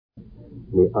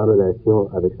mais en relation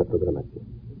avec sa programmation.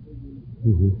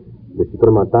 Le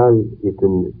supramental est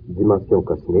une dimension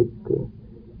cosmique,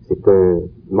 c'est un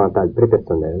mental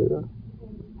prépersonnel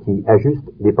qui ajuste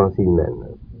les pensées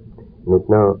humaines.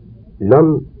 Maintenant,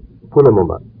 l'homme, pour le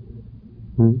moment,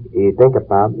 est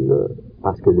incapable,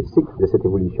 parce que le cycle de cette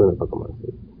évolution n'a pas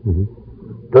commencé,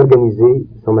 d'organiser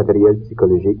son matériel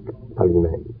psychologique par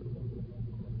lui-même.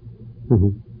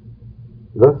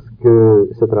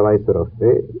 Lorsque ce travail sera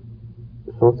fait,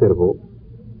 son cerveau,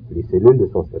 les cellules de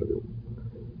son cerveau,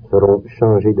 seront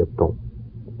changées de ton.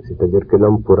 C'est-à-dire que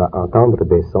l'homme pourra entendre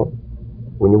des sons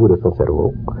au niveau de son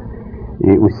cerveau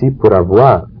et aussi pourra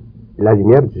voir la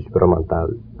lumière du supramental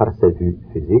par sa vue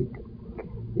physique,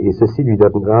 et ceci lui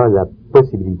donnera la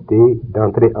possibilité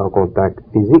d'entrer en contact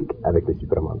physique avec le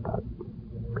supramental.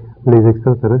 Les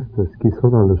extraterrestres, est-ce qu'ils sont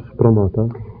dans le supramental?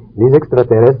 Les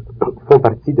extraterrestres font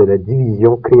partie de la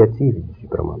division créative du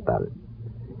supramental.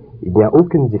 Il n'y a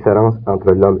aucune différence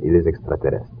entre l'homme et les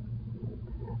extraterrestres.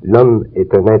 L'homme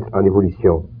est un être en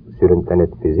évolution sur une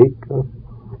planète physique.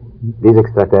 Les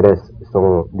extraterrestres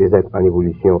sont des êtres en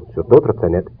évolution sur d'autres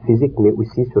planètes physiques, mais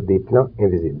aussi sur des plans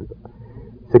invisibles.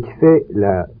 Ce qui fait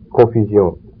la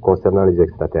confusion concernant les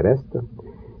extraterrestres,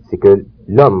 c'est que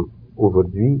l'homme,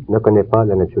 aujourd'hui, ne connaît pas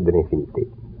la nature de l'infinité.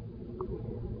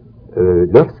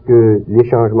 Lorsque les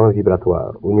changements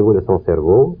vibratoires au niveau de son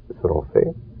cerveau seront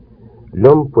faits,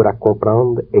 l'homme pourra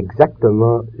comprendre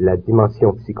exactement la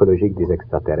dimension psychologique des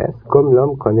extraterrestres, comme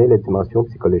l'homme connaît la dimension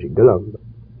psychologique de l'homme.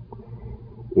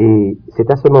 Et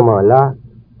c'est à ce moment-là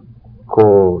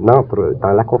qu'on entre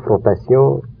dans la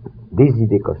confrontation des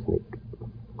idées cosmiques.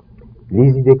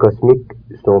 Les idées cosmiques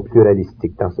sont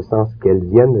pluralistiques dans ce sens qu'elles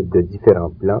viennent de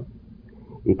différents plans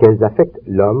et qu'elles affectent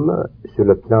l'homme sur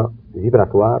le plan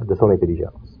vibratoire de son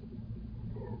intelligence.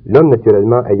 L'homme,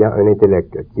 naturellement, ayant un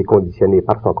intellect qui est conditionné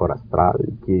par son corps astral,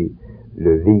 qui est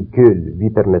le véhicule lui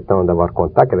permettant d'avoir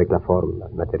contact avec la forme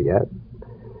matérielle,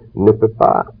 ne peut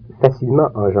pas facilement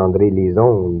engendrer les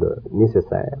ondes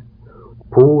nécessaires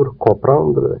pour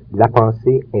comprendre la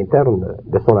pensée interne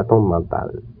de son atome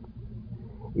mental.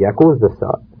 Et à cause de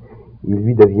ça, il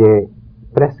lui devient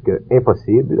presque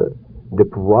impossible de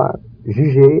pouvoir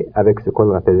juger avec ce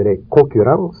qu'on appellerait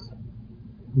concurrence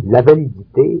la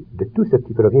validité de tout ce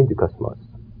qui provient du cosmos.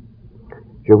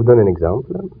 Je vous donne un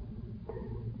exemple.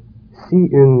 Si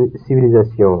une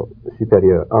civilisation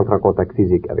supérieure entre en contact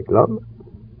physique avec l'homme,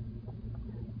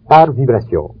 par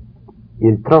vibration,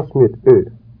 ils transmutent, eux,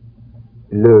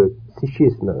 le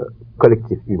psychisme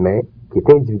collectif humain qui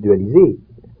est individualisé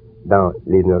dans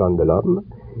les neurones de l'homme,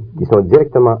 qui sont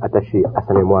directement attachés à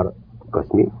sa mémoire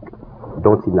cosmique,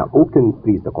 dont il n'a aucune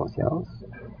prise de conscience,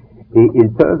 et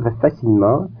ils peuvent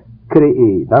facilement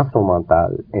créer dans son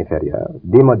mental inférieur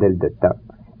des modèles de temps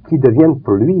qui deviennent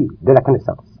pour lui de la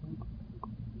connaissance.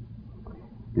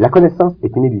 La connaissance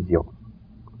est une illusion.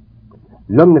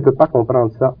 L'homme ne peut pas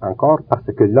comprendre ça encore parce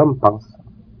que l'homme pense.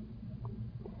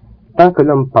 Tant que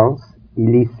l'homme pense,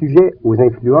 il est sujet aux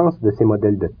influences de ces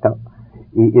modèles de temps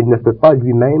et il ne peut pas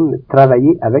lui-même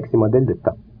travailler avec ces modèles de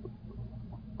temps.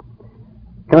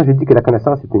 Quand je dis que la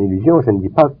connaissance est une illusion, je ne dis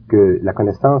pas que la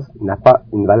connaissance n'a pas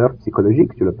une valeur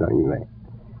psychologique sur le plan humain.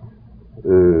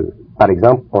 Par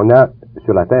exemple, on a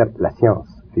sur la Terre la science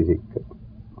physique.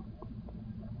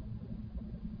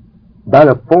 Dans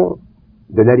le fond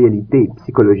de la réalité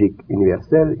psychologique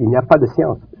universelle, il n'y a pas de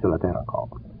science sur la Terre encore.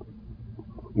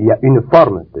 Il y a une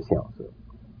forme de science.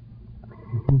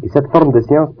 Et cette forme de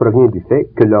science provient du fait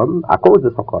que l'homme, à cause de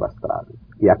son corps astral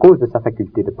et à cause de sa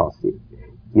faculté de penser,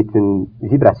 qui est une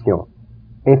vibration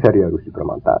inférieure au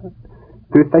supramental,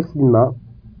 peut facilement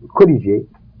corriger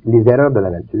les erreurs de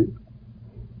la nature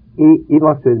et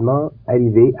éventuellement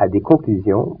arriver à des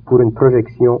conclusions pour une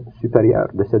projection supérieure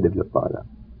de ce développement-là.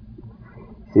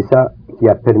 C'est ça qui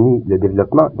a permis le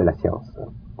développement de la science.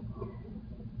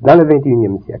 Dans le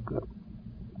XXIe siècle,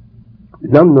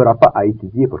 l'homme n'aura pas à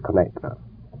étudier pour connaître.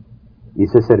 Il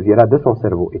se servira de son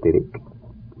cerveau éthérique.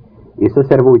 Et ce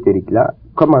cerveau éthérique-là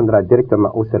commandera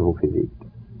directement au cerveau physique.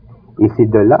 Et c'est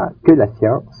de là que la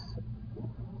science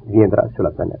viendra sur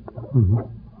la planète.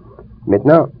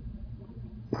 Maintenant,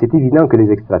 c'est évident que les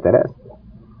extraterrestres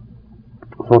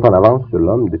sont en avance sur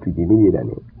l'homme depuis des milliers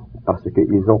d'années, parce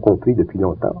qu'ils ont compris depuis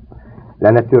longtemps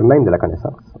la nature même de la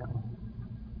connaissance.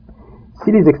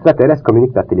 Si les extraterrestres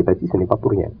communiquent par télépathie, ce n'est pas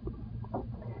pour rien.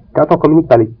 Quand on communique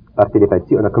par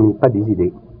télépathie, on ne communique pas des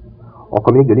idées, on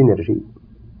communique de l'énergie.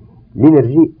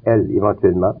 L'énergie, elle,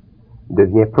 éventuellement,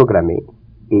 devient programmée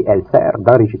et elle sert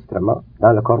d'enregistrement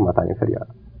dans le corps mental inférieur.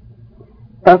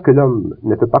 Tant que l'homme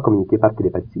ne peut pas communiquer par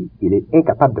télépathie, il est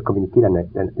incapable de communiquer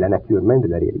la nature même de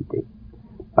la réalité.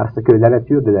 parce que la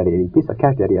nature de la réalité se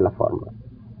cache derrière la forme.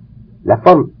 La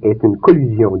forme est une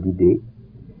collusion d'idées,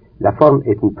 la forme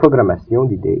est une programmation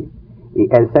d'idées, et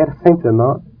elle sert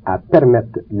simplement à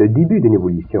permettre le début d'une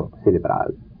évolution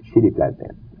cérébrale chez les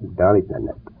planètes, dans les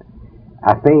planètes,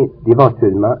 afin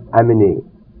d'éventuellement amener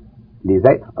les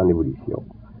êtres en évolution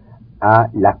à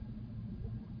la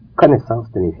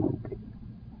connaissance de l'infinité.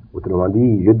 Autrement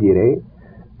dit, je dirais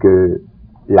que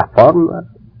la forme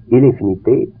et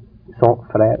l'infinité sont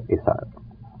frères et sœurs.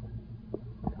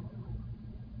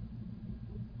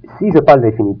 Si je parle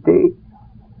d'infinité,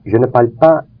 je ne parle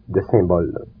pas de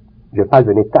symbole, je parle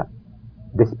d'un état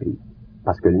d'esprit,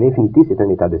 parce que l'infinité c'est un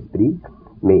état d'esprit,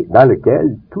 mais dans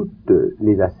lequel tous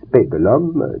les aspects de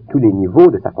l'homme, tous les niveaux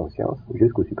de sa conscience,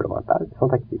 jusqu'au supramental, sont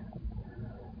actifs.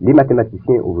 Les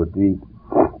mathématiciens aujourd'hui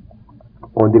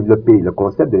ont développé le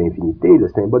concept de l'infinité, le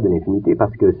symbole de l'infinité,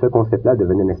 parce que ce concept-là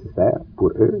devenait nécessaire pour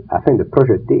eux, afin de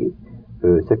projeter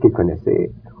ce qu'ils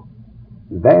connaissaient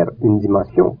vers une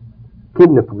dimension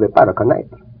qu'ils ne pouvaient pas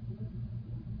reconnaître.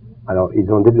 Alors,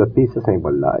 ils ont développé ce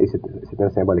symbole-là, et c'est un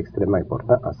symbole extrêmement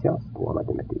important en sciences ou en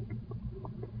mathématiques.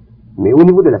 Mais au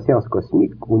niveau de la science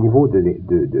cosmique, au niveau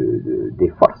des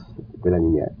forces de la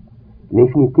lumière,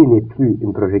 l'infinité n'est plus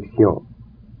une projection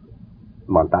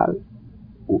mentale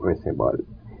ou un symbole.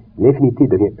 L'infinité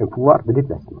devient un pouvoir de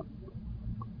déplacement.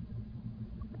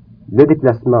 Le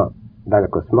déplacement dans le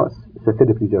cosmos se fait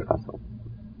de plusieurs façons.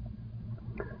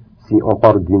 Si on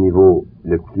part du niveau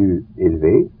le plus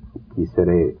élevé, qui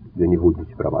serait le niveau du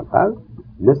supramental,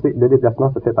 le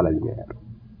déplacement se fait par la lumière.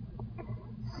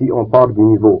 Si on part du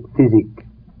niveau physique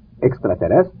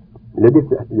extraterrestre,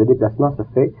 le déplacement se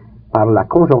fait par la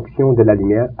conjonction de la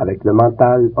lumière avec le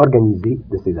mental organisé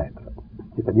de ces êtres.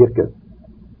 C'est-à-dire que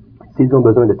s'ils ont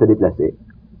besoin de se déplacer,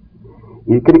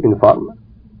 ils créent une forme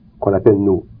qu'on appelle,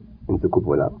 nous, une soucoupe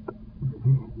volante,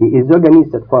 et ils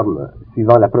organisent cette forme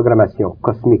suivant la programmation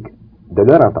cosmique de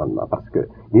leur entendement, parce que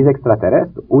les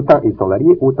extraterrestres, autant ils sont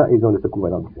variés, autant ils ont des soucoupes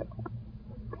volantes différentes.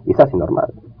 Et ça, c'est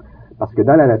normal, parce que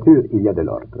dans la nature, il y a de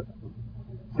l'ordre.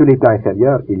 Sur les plans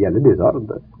inférieurs, il y a le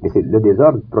désordre, mais le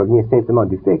désordre provient simplement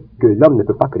du fait que l'homme ne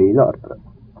peut pas créer l'ordre.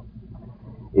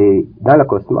 Et dans le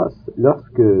cosmos,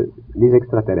 lorsque les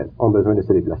extraterrestres ont besoin de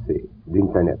se déplacer d'une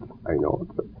planète à une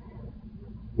autre,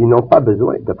 ils n'ont pas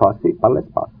besoin de passer par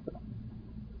l'espace.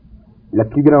 La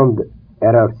plus grande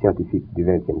erreur scientifique du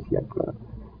XXe siècle,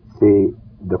 c'est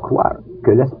de croire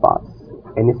que l'espace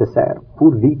est nécessaire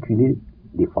pour véhiculer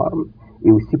les formes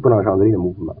et aussi pour engendrer le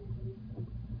mouvement.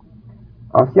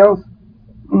 En science,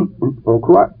 on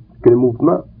croit que le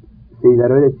mouvement, c'est la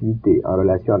relativité en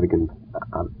relation avec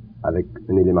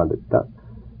un élément de temps,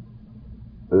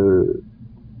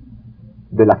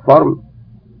 de la forme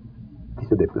qui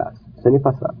se déplace. Ce n'est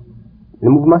pas ça. Le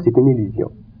mouvement, c'est une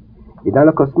illusion. Et dans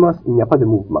le cosmos, il n'y a pas de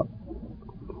mouvement.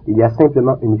 Il y a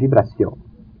simplement une vibration.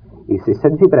 Et c'est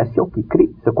cette vibration qui crée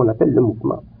ce qu'on appelle le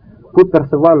mouvement. Pour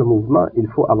percevoir le mouvement, il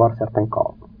faut avoir certains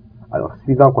corps. Alors,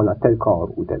 suivant qu'on a tel corps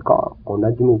ou tel corps, on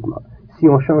a du mouvement. Si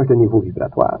on change de niveau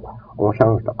vibratoire, on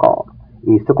change de corps.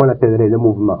 Et ce qu'on appellerait le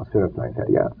mouvement sur un plan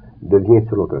inférieur devient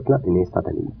sur l'autre plan une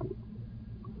instantanéité.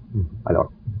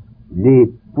 Alors,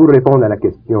 pour répondre à la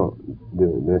question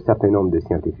d'un certain nombre de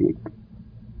scientifiques,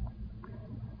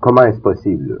 comment est-ce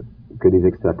possible que des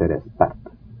extraterrestres partent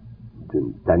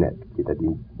d'une planète qui est à des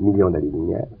millions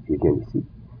d'années-lumière et viennent ici?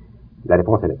 La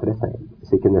réponse, elle est très simple.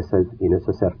 C'est qu'ils ne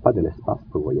se servent pas de l'espace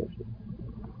pour voyager.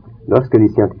 Lorsque les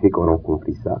scientifiques auront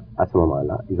compris ça, à ce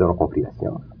moment-là, ils auront compris la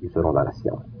science. Ils seront dans la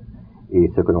science. Et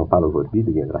ce que l'on parle aujourd'hui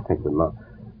deviendra simplement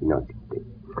une antiquité.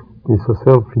 Ils se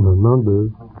servent finalement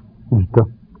du temps.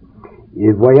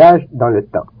 Ils voyagent dans le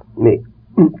temps. Mais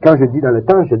quand je dis dans le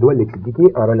temps, je dois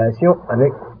l'expliquer en relation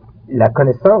avec la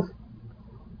connaissance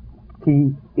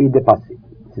qui est dépassée.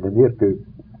 C'est-à-dire que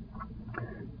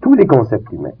tous les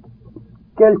concepts humains,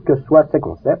 quels que soient ces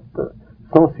concepts,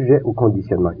 sont sujets au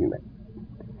conditionnement humain.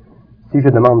 Si je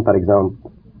demande, par exemple,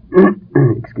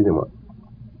 excusez-moi,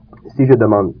 si je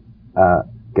demande à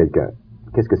quelqu'un,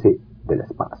 qu'est-ce que c'est de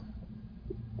l'espace?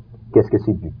 Qu'est-ce que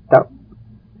c'est du temps?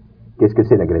 Qu'est-ce que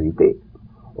c'est la gravité?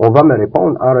 On va me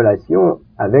répondre en relation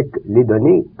avec les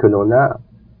données que l'on a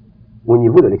au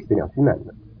niveau de l'expérience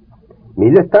humaine. Mais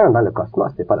le temps dans le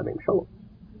cosmos, c'est pas la même chose.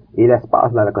 Et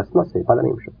l'espace dans le cosmos, c'est pas la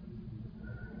même chose.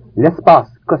 L'espace,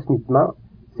 cosmiquement,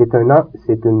 c'est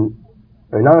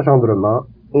un engendrement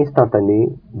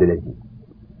instantané de la vie.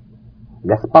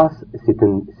 L'espace, c'est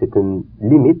une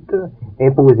limite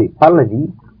imposée par la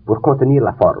vie pour contenir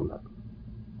la forme.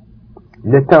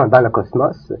 Le temps dans le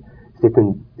cosmos,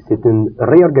 c'est une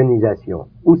réorganisation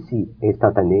aussi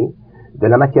instantanée de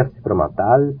la matière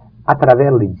supramentale à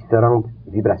travers les différentes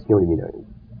vibrations lumineuses.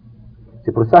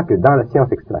 C'est pour ça que dans la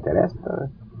science extraterrestre,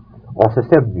 on se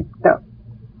sert du temps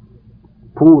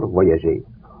pour voyager.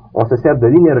 On se sert de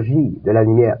l'énergie de la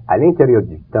lumière à l'intérieur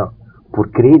du temps pour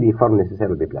créer les formes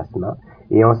nécessaires au déplacement,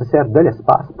 et on se sert de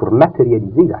l'espace pour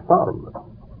matérialiser la forme.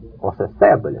 On se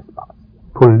sert de l'espace.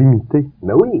 Pour limiter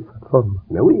Mais oui, la forme.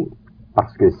 mais oui,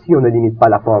 parce que si on ne limite pas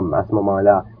la forme, à ce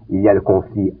moment-là, il y a le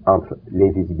conflit entre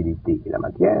l'invisibilité et la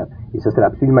matière, et ce serait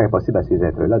absolument impossible à ces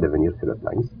êtres-là de venir sur le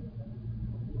plan ici.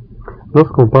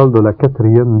 Lorsqu'on parle de la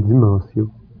 4e dimension,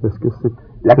 est-ce que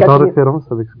c'est en référence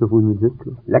avec ce que vous nous dites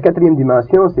là? La 4e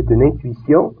dimension, c'est une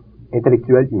intuition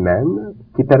intellectuelle humaine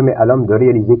qui permet à l'homme de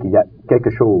réaliser qu'il y a quelque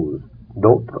chose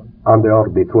d'autre en dehors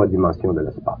des 3 dimensions de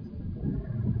l'espace.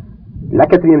 La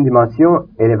 4e dimension,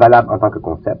 elle est valable en tant que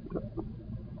concept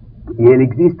et elle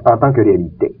existe en tant que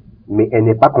réalité, mais elle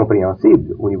n'est pas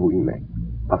compréhensible au niveau humain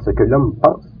parce que l'homme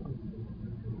pense.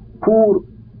 Pour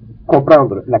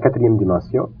comprendre la 4e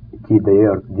dimension, qui est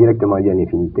d'ailleurs directement liée à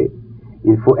l'infinité,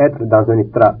 il faut être dans un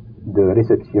état de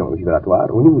réception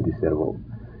vibratoire au niveau du cerveau,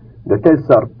 de telle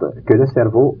sorte que le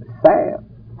cerveau sert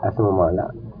à ce moment-là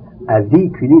à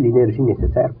véhiculer l'énergie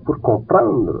nécessaire pour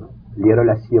comprendre les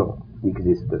relations qui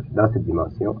existent dans cette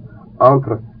dimension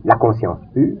entre la conscience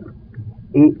pure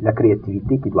et la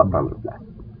créativité qui doit prendre place.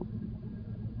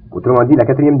 Autrement dit, la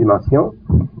 4e dimension,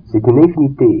 c'est une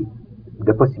infinité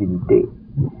de possibilités,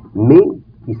 mais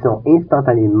qui sont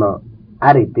instantanément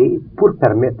arrêtées pour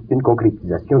permettre une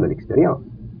concrétisation de l'expérience.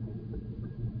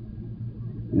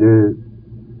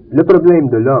 Le problème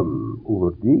de l'homme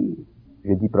aujourd'hui,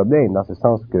 je dis problème dans ce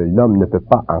sens que l'homme ne peut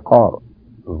pas encore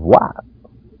voir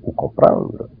ou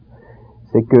comprendre,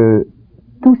 c'est que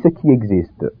tout ce qui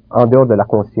existe en dehors de la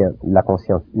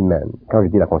conscience humaine, quand je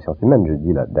dis la conscience humaine, je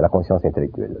dis de la conscience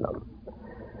intellectuelle de l'homme,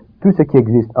 tout ce qui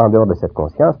existe en dehors de cette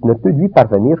conscience ne peut lui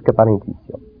parvenir que par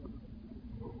intuition.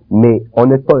 Mais on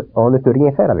ne peut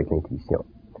rien faire avec l'intuition,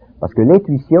 parce que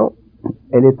l'intuition,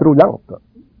 elle est trop lente.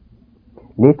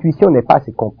 L'intuition n'est pas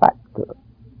assez compacte.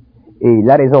 Et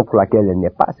la raison pour laquelle elle n'est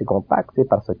pas assez compacte, c'est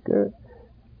parce que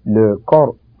le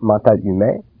corps mental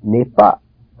humain n'est pas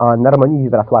en harmonie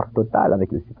vibratoire totale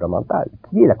avec le supramental,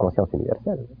 qui est la conscience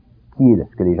universelle, qui est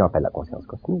ce que les gens appellent la conscience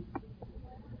cosmique.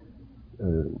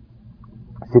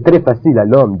 C'est très facile à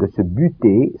l'homme de se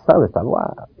buter, sans le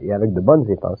savoir, et avec de bonnes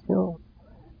intentions,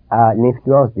 à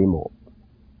l'influence des mots.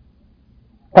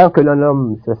 Tant que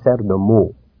l'homme se sert de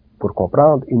mots pour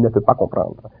comprendre, il ne peut pas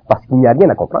comprendre, parce qu'il n'y a rien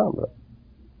à comprendre.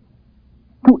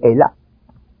 Tout est là.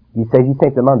 Il s'agit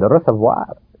simplement de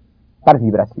recevoir, par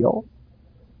vibration,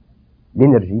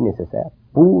 l'énergie nécessaire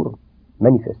pour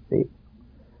manifester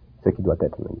ce qui doit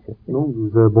être manifesté. Donc,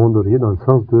 vous abonderiez dans le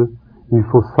sens de il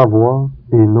faut savoir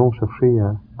et non chercher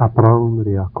à apprendre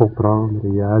et à comprendre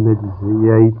et à analyser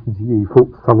et à étudier. Il faut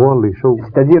savoir les choses.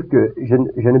 C'est-à-dire que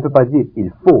je ne peux pas dire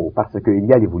il faut, parce qu'il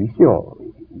y a l'évolution.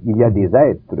 Il y a des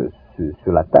êtres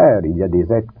sur la Terre, il y a des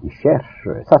êtres qui cherchent.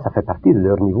 Ça fait partie de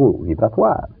leur niveau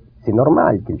vibratoire. C'est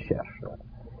normal qu'ils cherchent.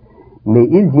 Mais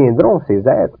ils viendront, ces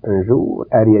êtres, un jour,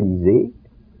 à réaliser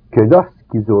que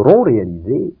lorsqu'ils auront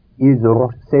réalisé, ils auront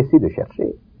cessé de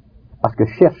chercher. Parce que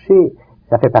chercher,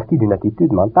 ça fait partie d'une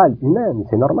attitude mentale humaine,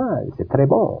 c'est normal, c'est très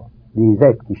bon. Les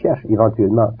êtres qui cherchent,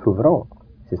 éventuellement, trouveront.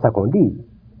 C'est ça qu'on dit,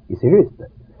 et c'est juste.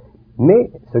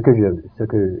 Mais ce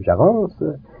que j'avance,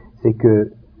 c'est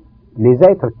que les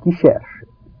êtres qui cherchent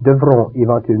devront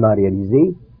éventuellement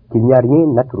réaliser qu'il n'y a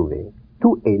rien à trouver.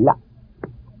 Tout est là.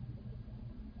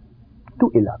 Tout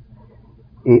est là.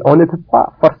 Et on ne peut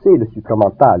pas forcer le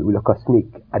supramental ou le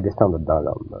cosmique à descendre dans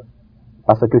l'homme.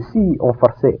 Parce que si on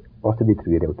forçait, on se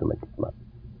détruirait automatiquement.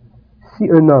 Si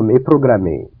un homme est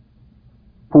programmé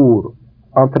pour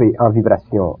entrer en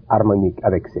vibration harmonique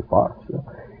avec ses forces,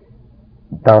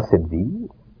 dans cette vie,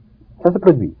 ça se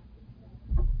produit.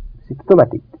 C'est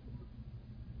automatique.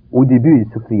 Au début,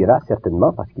 il souffrira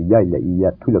certainement parce qu'il y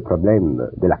a tout le problème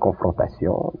de la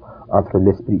confrontation entre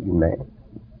l'esprit humain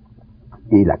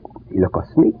et le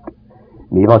cosmique,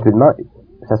 mais éventuellement,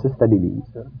 ça se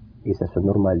stabilise et ça se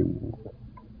normalise.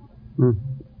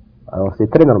 Alors, c'est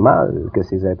très normal que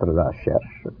ces êtres-là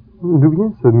cherchent. D'où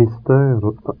vient ce mystère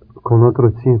qu'on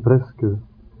entretient presque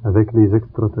avec les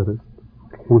extraterrestres,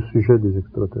 au sujet des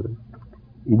extraterrestres?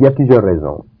 Il y a plusieurs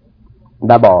raisons.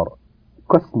 D'abord,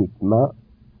 cosmiquement,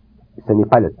 ce n'est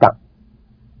pas le temps.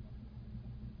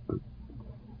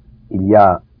 Il y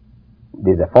a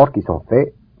des efforts qui sont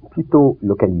faits, plutôt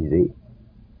localisés,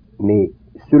 mais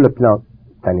sur le plan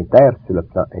planétaire, sur le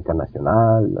plan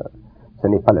international, ce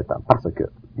n'est pas le temps. Parce que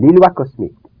les lois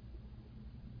cosmiques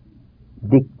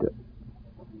dictent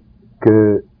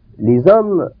que les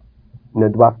hommes ne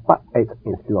doivent pas être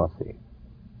influencés.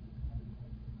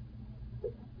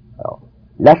 Alors,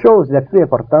 La chose la plus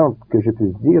importante que je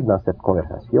puisse dire dans cette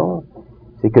conversation,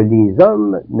 c'est que les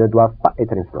hommes ne doivent pas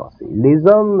être influencés. Les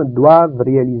hommes doivent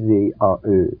réaliser en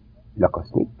eux le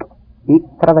cosmique et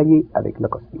travailler avec le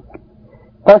cosmique.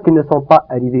 Tant qu'ils ne sont pas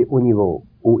arrivés au niveau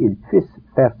où ils puissent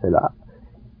faire cela,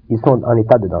 ils sont en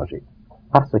état de danger.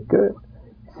 Parce que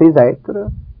ces êtres,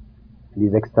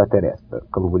 les extraterrestres,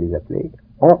 comme vous les appelez,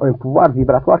 ont un pouvoir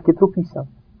vibratoire qui est trop puissant.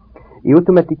 Et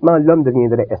automatiquement, l'homme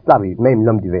deviendrait esclave, et même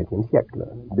l'homme du XXe siècle,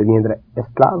 deviendrait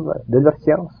esclave de leur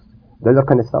science, de leur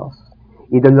connaissance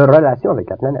et de leur relation avec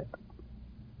la planète.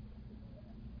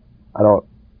 Alors,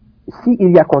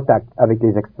 s'il y a contact avec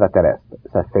les extraterrestres,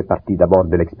 ça fait partie d'abord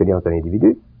de l'expérience de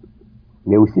l'individu,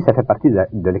 mais aussi ça fait partie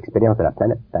de l'expérience de la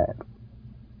planète Terre.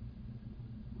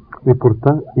 Mais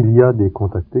pourtant, il y a des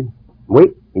contactés.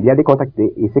 Oui, il y a des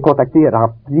contactés, et ces contactés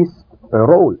remplissent un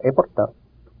rôle important.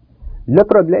 Le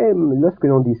problème, lorsque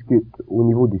l'on discute au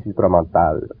niveau du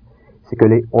supramental, c'est que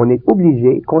on est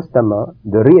obligé constamment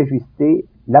de réajuster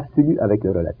l'absolu avec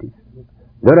le relatif.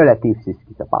 Le relatif, c'est ce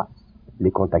qui se passe, les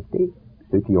contactés,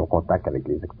 ceux qui ont contact avec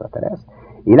les extraterrestres,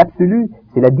 et l'absolu,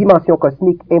 c'est la dimension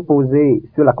cosmique imposée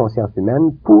sur la conscience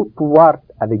humaine pour pouvoir,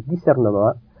 avec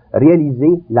discernement,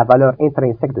 réaliser la valeur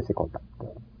intrinsèque de ces contacts.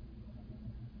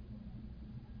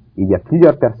 Il y a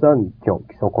plusieurs personnes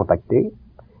qui sont contactées,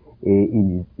 et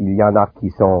il y en a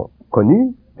qui sont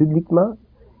connus publiquement,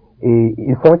 et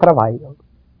ils font un travail.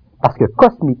 Parce que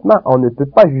cosmiquement, on ne peut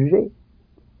pas juger.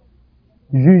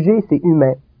 Juger, c'est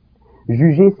humain.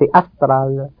 Juger, c'est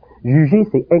astral. Juger,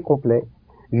 c'est incomplet.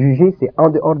 Juger, c'est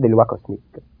en dehors des lois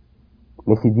cosmiques.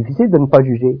 Mais c'est difficile de ne pas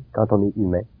juger quand on est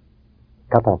humain,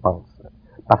 quand on pense.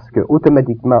 Parce que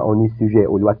automatiquement, on est sujet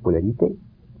aux lois de polarité,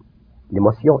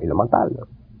 l'émotion et le mental.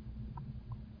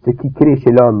 Ce qui crée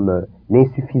chez l'homme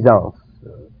l'insuffisance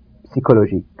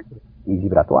psychologique et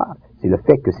vibratoire, c'est le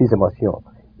fait que ses émotions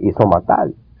et son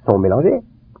mental sont mélangés.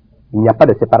 Il n'y a pas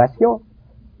de séparation.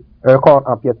 Un corps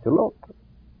empiète sur l'autre.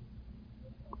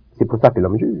 C'est pour ça que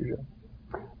l'homme juge.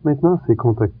 Maintenant, ces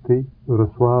contactés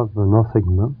reçoivent un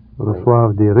enseignement,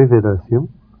 reçoivent des révélations,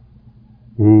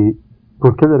 et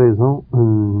pour quelle raison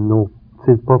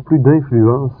n'ont-ils pas plus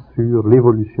d'influence sur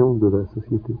l'évolution de la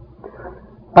société?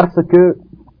 Parce que,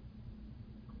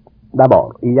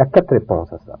 d'abord, il y a 4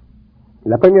 réponses à ça.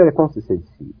 La première réponse est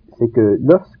celle-ci. C'est que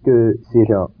lorsque ces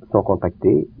gens sont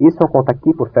contactés, ils sont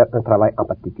contactés pour faire un travail en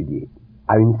particulier,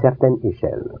 à une certaine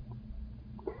échelle.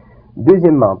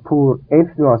 Deuxièmement, pour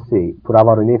influencer, pour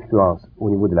avoir une influence au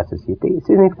niveau de la société,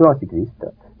 ces influences existent.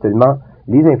 Seulement,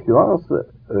 les influences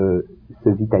se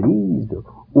vitalisent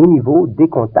au niveau des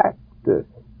contacts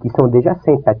qui sont déjà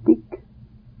sympathiques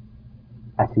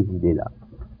à ces idées-là.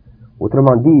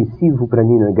 Autrement dit, si vous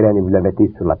prenez une graine et vous la mettez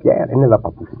sur la pierre, elle ne va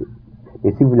pas pousser.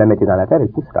 Et si vous la mettez dans la terre,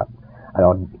 elle poussera.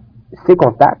 Alors, ces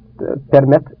contacts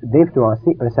permettent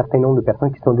d'influencer un certain nombre de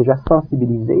personnes qui sont déjà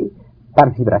sensibilisées par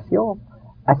vibration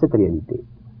à cette réalité.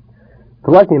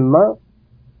 Troisièmement,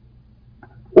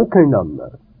 aucun homme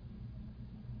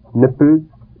ne peut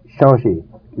changer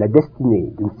la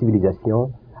destinée d'une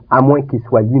civilisation à moins qu'il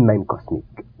soit lui-même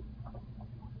cosmique.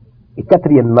 Et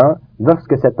quatrièmement,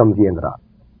 lorsque cet homme viendra,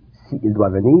 s'il doit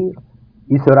venir,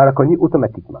 il sera reconnu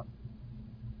automatiquement.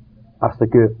 Parce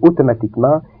que,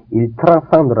 automatiquement, il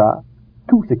transcendra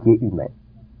tout ce qui est humain.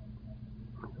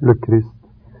 Le Christ.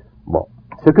 Bon,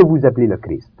 ce que vous appelez le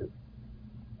Christ.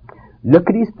 Le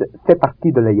Christ fait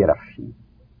partie de la hiérarchie.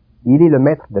 Il est le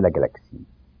maître de la galaxie.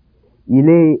 Il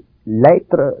est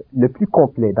l'être le plus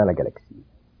complet dans la galaxie.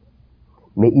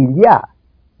 Mais il y a,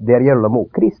 derrière le mot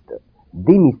Christ,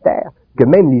 des mystères que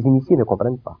même les initiés ne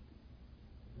comprennent pas.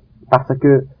 Parce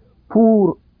que,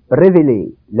 pour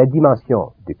révéler la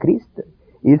dimension du Christ,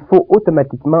 il faut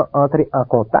automatiquement entrer en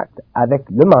contact avec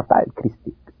le mental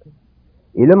christique.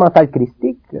 Et le mental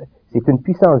christique, c'est une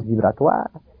puissance vibratoire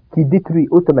qui détruit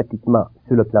automatiquement,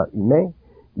 sur le plan humain,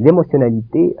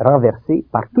 l'émotionnalité renversée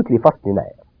par toutes les forces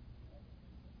lunaires.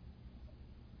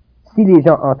 Si les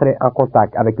gens entraient en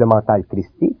contact avec le mental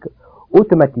christique,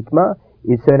 automatiquement,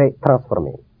 ils seraient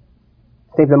transformés.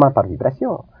 Simplement par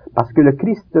vibration. Parce que le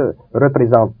Christ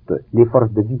représente les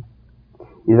forces de vie.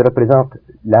 Il représente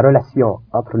la relation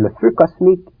entre le feu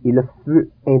cosmique et le feu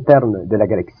interne de la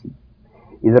galaxie.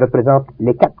 Il représente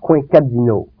les 4 coins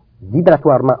cardinaux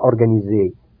vibratoirement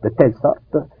organisés de telle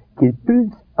sorte qu'ils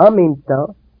pulsent en même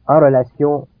temps en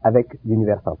relation avec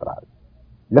l'univers central.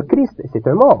 Le Christ, c'est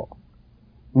un mort.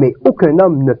 Mais aucun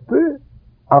homme ne peut,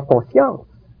 en conscience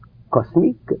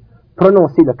cosmique,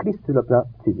 prononcer le Christ sur le plan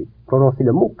physique. Prononcer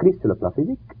le mot Christ sur le plan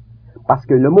physique. Parce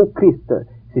que le mot Christ,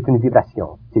 c'est une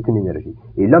vibration, c'est une énergie.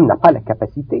 Et l'homme n'a pas la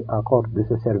capacité encore de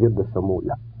se servir de ce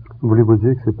mot-là. Voulez-vous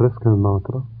dire que c'est presque un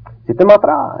mantra? C'est un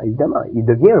mantra, évidemment. Il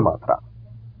devient un mantra.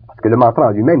 Parce que le mantra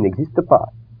en lui-même n'existe pas.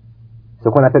 Ce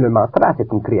qu'on appelle un mantra,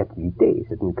 c'est une créativité,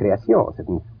 c'est une création, c'est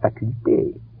une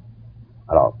faculté.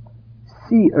 Alors,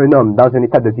 si un homme, dans un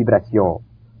état de vibration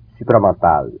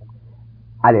supramental,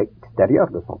 à l'extérieur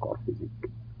de son corps physique,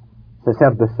 se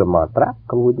sert de ce mantra,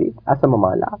 comme vous dites, à ce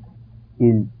moment-là,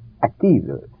 il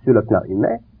active sur le plan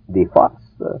humain des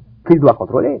forces qu'il doit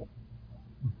contrôler.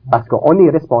 Parce qu'on est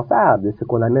responsable de ce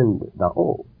qu'on amène d'en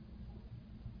haut.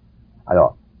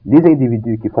 Alors, les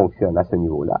individus qui fonctionnent à ce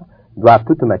niveau-là doivent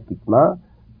automatiquement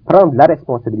prendre la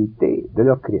responsabilité de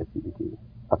leur créativité.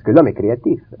 Parce que l'homme est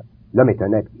créatif. L'homme est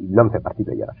un être, l'homme fait partie de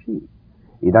la hiérarchie.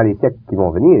 Et dans les siècles qui vont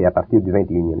venir, et à partir du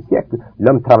 21e siècle,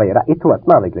 l'homme travaillera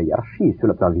étroitement avec la hiérarchie sur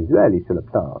le plan visuel et sur le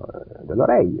plan de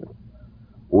l'oreille.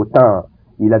 Autant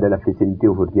il a de la facilité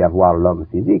aujourd'hui à voir l'homme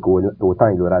physique, autant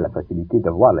il aura la facilité de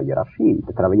voir la hiérarchie,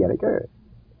 de travailler avec eux.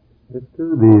 Est-ce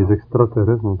que les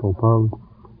extraterrestres dont on parle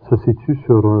se situent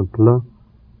sur un plan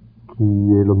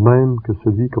qui est le même que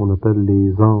celui qu'on appelle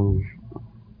les anges?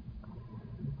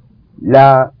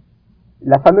 La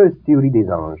fameuse théorie des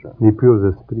anges. Les purs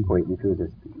esprits. Oui, les purs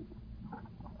esprits.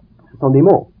 Ce sont des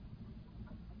mots.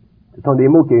 Ce sont des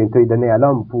mots qui ont été donnés à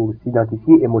l'homme pour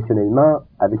s'identifier émotionnellement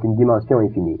avec une dimension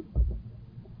infinie.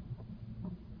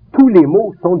 Tous les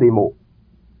mots sont des mots.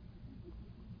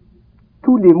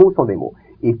 Tous les mots sont des mots.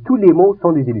 Et tous les mots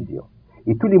sont des illusions.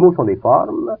 Et tous les mots sont des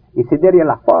formes. Et c'est derrière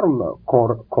la forme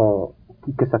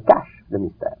que se cache le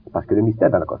mystère. Parce que le mystère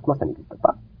dans le cosmos, ça n'existe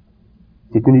pas.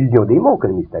 C'est une illusion des mots que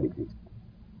le mystère existe.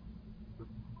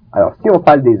 Alors, si on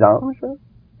parle des anges,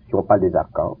 si on parle des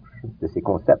archanges, de ces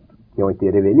concepts qui ont été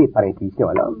révélés par intuition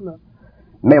à l'homme,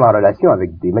 même en relation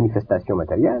avec des manifestations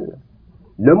matérielles,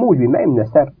 le mot lui-même ne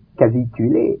sert qu'à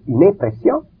véhiculer une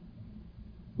impression,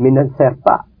 mais ne sert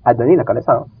pas à donner la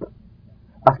connaissance.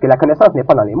 Parce que la connaissance n'est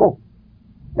pas dans les mots.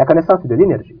 La connaissance, c'est de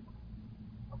l'énergie.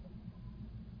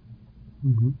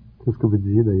 C'est ce que vous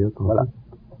disiez d'ailleurs. Voilà.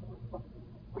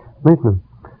 Maintenant,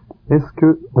 est-ce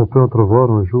qu'on peut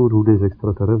entrevoir un jour où les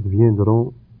extraterrestres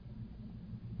viendront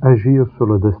agir sur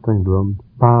le destin de l'homme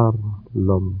par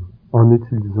l'homme, en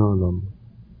utilisant l'homme?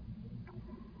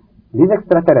 Les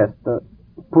extraterrestres,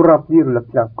 pour remplir le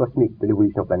plan cosmique de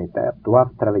l'évolution planétaire,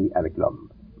 doivent travailler avec l'homme.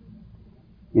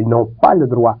 Ils n'ont pas le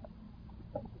droit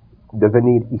de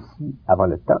venir ici avant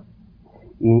le temps,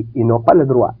 et ils n'ont pas le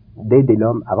droit d'aider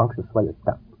l'homme avant que ce soit le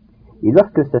temps. Et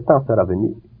lorsque ce temps sera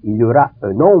venu, il y aura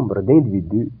un nombre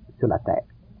d'individus sur la Terre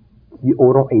qui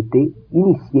auront été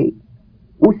initiés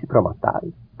au supramental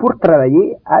pour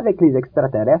travailler avec les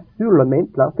extraterrestres sur le même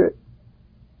plan qu'eux.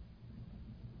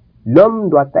 L'homme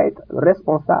doit être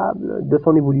responsable de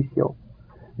son évolution.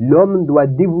 L'homme doit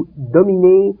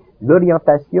dominer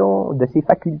l'orientation de ses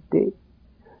facultés.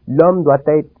 L'homme doit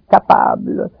être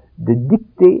capable de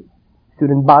dicter sur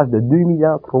une base de 2000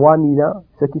 ans, 3000 ans,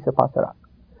 ce qui se passera.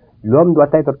 L'homme doit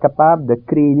être capable de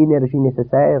créer l'énergie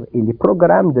nécessaire et les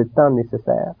programmes de temps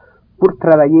nécessaires pour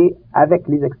travailler avec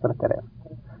les extraterrestres.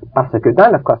 Parce que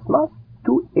dans le cosmos,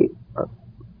 tout est un.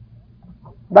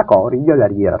 D'accord, il y a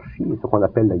la hiérarchie, ce qu'on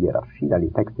appelle la hiérarchie dans les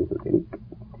textes ésotériques.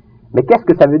 Mais qu'est-ce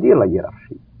que ça veut dire, la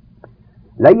hiérarchie?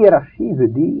 La hiérarchie veut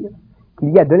dire qu'il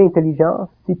y a de l'intelligence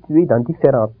située dans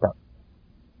différents temps.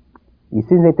 Et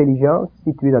ces intelligences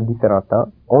situées dans différents temps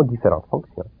ont différentes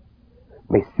fonctions.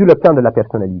 Mais sur le plan de la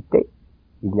personnalité,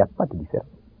 il n'y a pas de différence.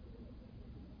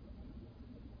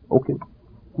 Aucune.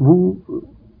 Vous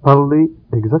parlez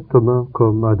exactement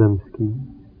comme Adamski,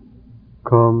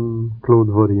 comme Claude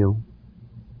Vorion,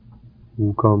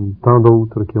 ou comme tant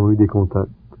d'autres qui ont eu des contacts.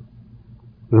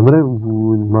 J'aimerais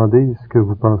vous demander ce que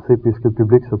vous pensez, puisque le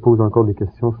public se pose encore des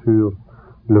questions sur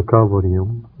le cas Vorion,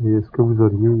 et est-ce que vous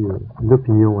auriez une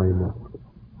opinion à émettre?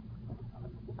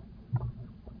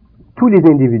 Tous les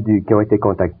individus qui ont été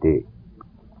contactés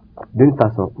d'une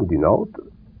façon ou d'une autre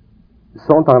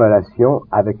sont en relation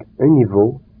avec un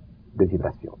niveau de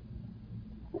vibration.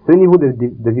 Ce niveau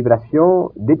de vibration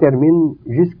détermine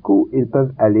jusqu'où ils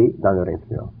peuvent aller dans leur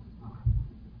influence.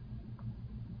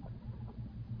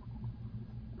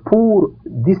 Pour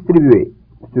distribuer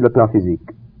sur le plan physique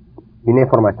une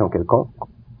information quelconque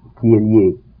qui est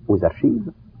liée aux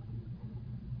archives,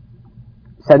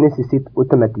 ça nécessite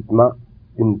automatiquement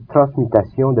une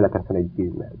transmutation de la personnalité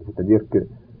humaine. C'est-à-dire que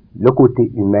le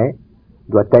côté humain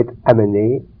doit être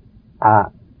amené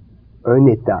à un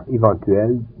état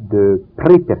éventuel de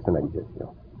pré-personnalisation.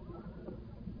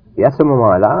 Et à ce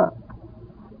moment-là,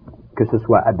 que ce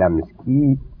soit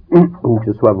Adamski ou que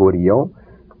ce soit Vorion,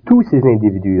 tous ces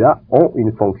individus-là ont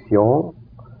une fonction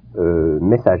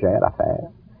messagère à faire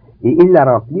et ils la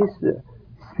remplissent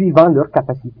suivant leur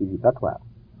capacité vibratoire.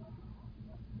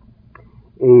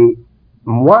 Et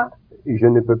moi, je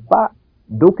ne peux pas,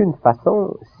 d'aucune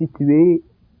façon, situer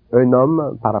un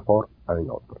homme par rapport à un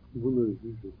autre. Vous ne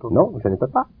jugez pas. Non, je ne peux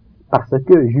pas. Parce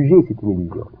que juger, c'est une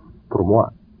illusion, pour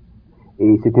moi.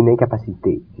 Et c'est une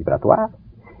incapacité vibratoire.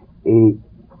 Et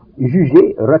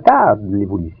juger retarde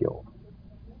l'évolution.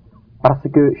 Parce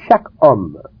que chaque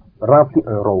homme remplit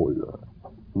un rôle.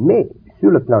 Mais,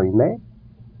 sur le plan humain,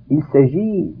 il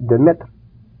s'agit de mettre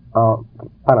en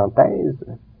parenthèse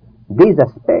des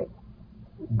aspects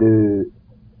de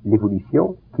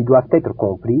l'évolution qui doivent être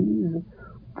comprises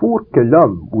pour que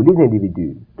l'homme ou les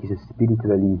individus qui se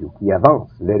spiritualisent ou qui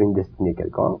avancent vers une destinée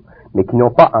quelconque, mais qui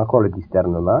n'ont pas encore le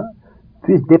discernement,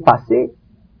 puissent dépasser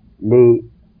les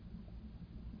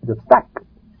obstacles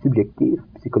subjectifs,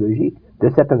 psychologiques de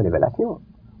certaines révélations.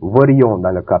 Voyons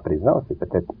dans le cas présent, c'est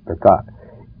peut-être un cas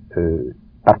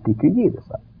particulier de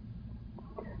ça.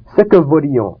 Ce que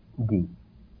Vorion dit,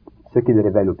 ce qu'il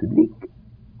révèle au public,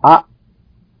 a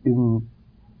une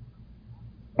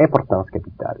importance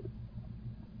capitale.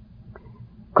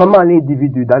 Comment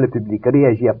l'individu dans le public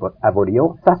réagit à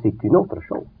Vorion, ça c'est une autre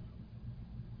chose.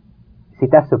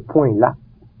 C'est à ce point-là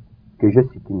que je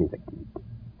situe mes activités.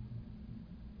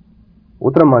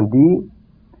 Autrement dit,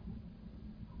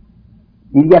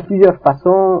 il y a plusieurs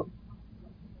façons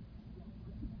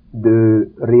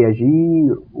de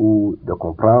réagir ou de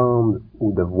comprendre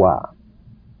ou de voir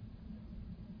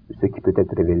ce qui peut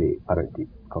être révélé par un type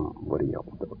comme Vorion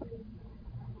ou d'autres.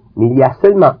 Mais il y a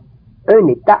seulement un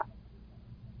état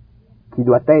qui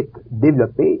doit être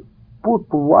développé pour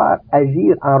pouvoir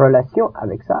agir en relation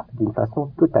avec ça d'une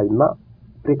façon totalement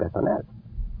prépersonnelle.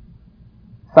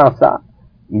 Sans ça,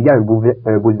 il y a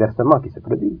un bouleversement qui se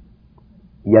produit.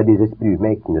 Il y a des esprits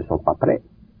humains qui ne sont pas prêts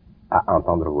à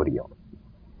entendre Vorion.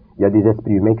 Il y a des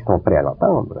esprits humains qui sont prêts à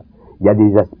l'entendre. Il y a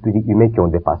des esprits humains qui ont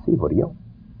dépassé Vorion.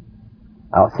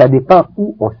 Alors, ça dépend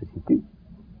où on se situe.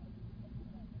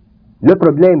 Le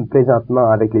problème présentement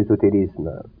avec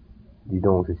l'ésotérisme,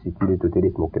 disons que je situe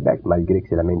l'ésotérisme au Québec, malgré que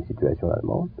c'est la même situation dans le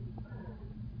monde,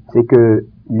 c'est que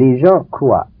les gens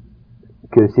croient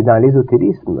que c'est dans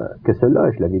l'ésotérisme que se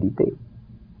loge la vérité.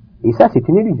 Et ça, c'est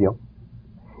une illusion.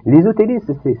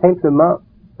 L'ésotérisme, c'est simplement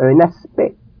un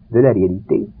aspect de la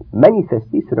réalité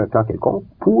manifesté sur un plan quelconque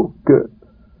pour que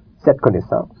cette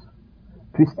connaissance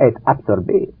puisse être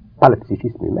absorbée par le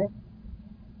psychisme humain.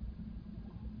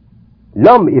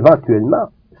 L'homme, éventuellement,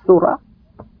 saura.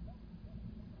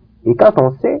 Et quand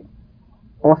on sait,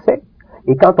 on sait.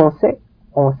 Et quand on sait,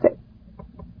 on sait.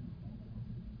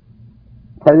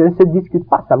 Ça ne se discute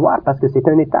pas savoir parce que c'est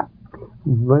un état.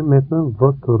 Maintenant,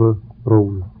 votre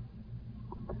rôle.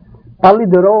 Parler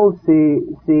de rôle,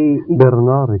 c'est...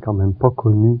 Bernard est quand même pas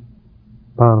connu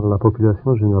par la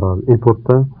population générale. Et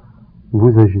pourtant,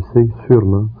 vous agissez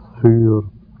sûrement sur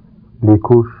les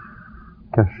couches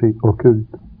cachées,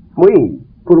 occultes. Oui,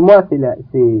 pour moi,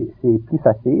 c'est plus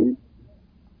facile.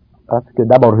 Parce que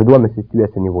d'abord, je dois me situer à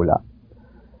ce niveau-là.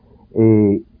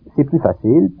 Et c'est plus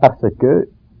facile parce que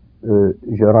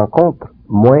je rencontre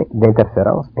moins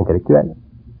d'interférences intellectuelles.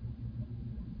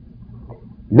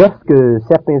 Lorsque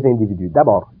certains individus,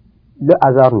 d'abord, le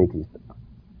hasard n'existe pas.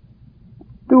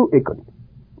 Tout est connu.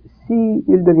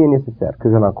 S'il devient nécessaire que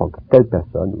je rencontre telle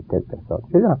personne ou telle personne,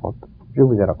 je les rencontre. Je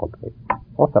vous ai rencontré.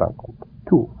 On se rencontre.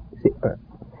 Tout, c'est un.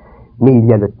 Mais il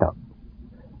y a le temps.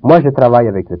 Moi, je travaille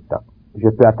avec le temps. Je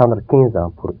peux attendre 15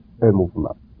 ans pour un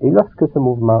mouvement. Et lorsque ce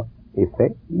mouvement est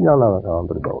fait, il en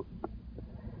engendre d'autres.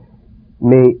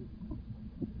 Mais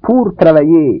pour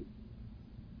travailler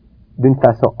d'une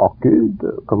façon occulte,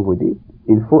 comme vous dites,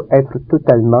 il faut être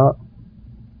totalement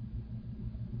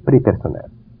prépersonnel.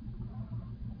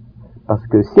 Parce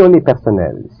que si on est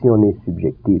personnel, si on est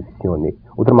subjectif, si on est...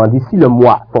 Autrement dit, si le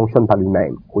moi fonctionne par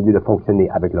lui-même, au lieu de fonctionner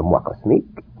avec le moi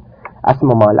cosmique, à ce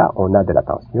moment-là, on a de la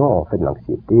tension, on fait de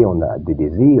l'anxiété, on a des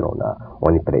désirs,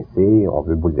 on est pressé, on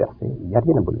veut bouleverser. Il n'y a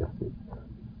rien à bouleverser.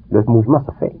 Le mouvement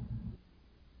se fait.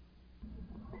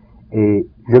 Et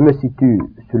je me situe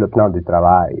sur le plan du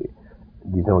travail,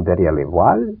 disons, derrière les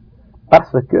voiles,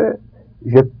 parce que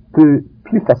je peux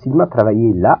plus facilement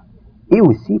travailler là, et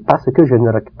aussi parce que je ne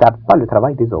retarde pas le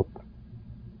travail des autres.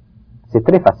 C'est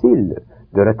très facile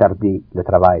de retarder le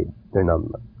travail d'un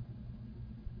homme.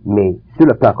 Mais sur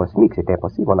le plan cosmique, c'est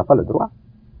impossible, on n'a pas le droit.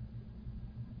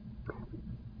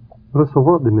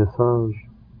 Recevoir des messages,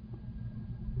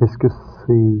 est-ce que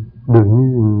c'est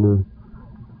devenu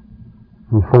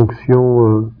une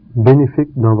fonction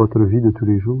bénéfique dans votre vie de tous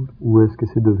les jours, ou est-ce que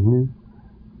c'est devenu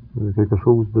quelque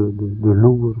chose de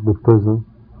lourd, de pesant,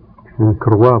 une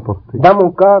croix à porter? Dans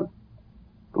mon cas,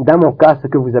 ce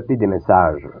que vous appelez des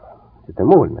messages, c'est un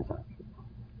mot, le message.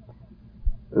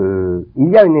 il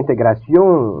y a une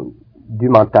intégration du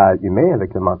mental humain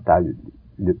avec le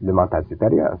mental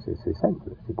supérieur. C'est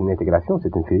simple. C'est une intégration,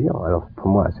 c'est une fusion. Alors, pour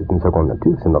moi, c'est une seconde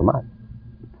nature, c'est normal.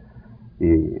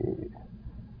 Et,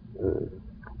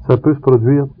 ça peut se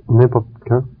produire n'importe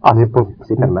quand. Ah,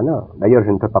 c'est permanent. D'ailleurs, je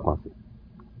ne peux pas penser.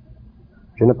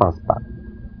 Je ne pense pas.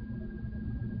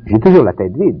 J'ai toujours la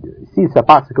tête vide. S'il se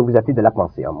passe ce que vous appelez de la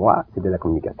pensée en moi, c'est de la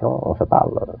communication, on se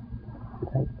parle. C'est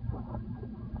simple.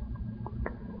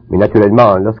 Mais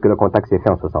naturellement, lorsque le contact s'est fait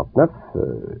en 69,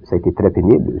 ça a été très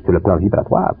pénible sur le plan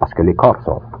vibratoire, parce que les corps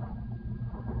sont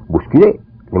bousculés.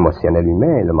 L'émotionnel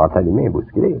humain, le mental humain est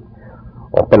bousculé.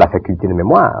 On perd la faculté de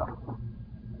mémoire.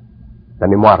 La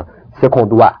mémoire, ce qu'on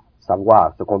doit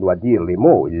savoir, ce qu'on doit dire, les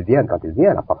mots, ils viennent quand ils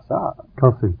viennent, à part ça.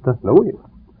 Quand c'est le temps. Ben oui.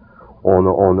 On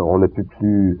ne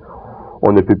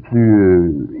peut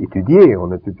plus étudier, on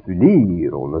ne peut plus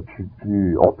lire, on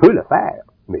peut le faire,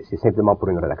 mais c'est simplement pour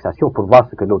une relaxation, pour voir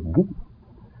ce que l'autre dit.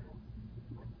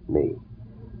 Mais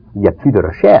il n'y a plus de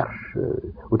recherche.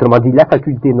 Autrement dit, la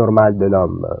faculté normale de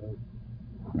l'homme,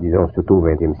 disons surtout au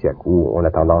XXe siècle, où on a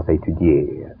tendance à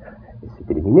étudier, c'est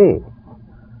éliminé.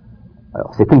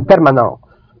 Alors, c'est une permanence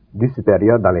du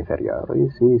supérieur dans l'inférieur. Et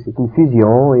c'est une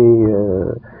fusion et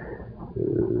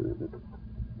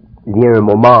il y a un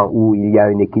moment où il y a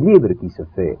un équilibre qui se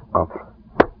fait entre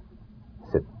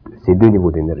ces deux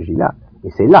niveaux d'énergie-là.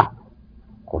 Et c'est là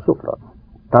qu'on souffre.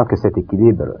 Tant que cet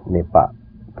équilibre n'est pas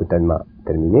totalement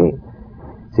terminé,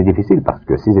 c'est difficile parce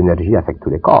que ces énergies affectent tous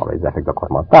les corps. Elles affectent le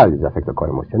corps mental, elles affectent le corps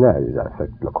émotionnel, elles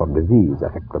affectent le corps de vie, elles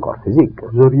affectent le corps physique.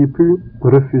 Vous auriez pu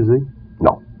refuser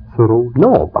Non. ce rôle?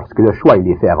 Non, parce que le choix, il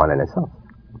est fait avant la naissance.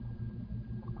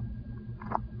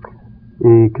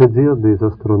 Et que dire des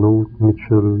astronautes,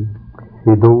 Mitchell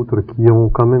et d'autres, qui ont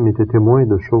quand même été témoins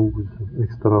de choses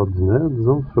extraordinaires,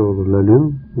 disons, sur la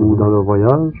Lune ou dans leur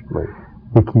voyage, Oui.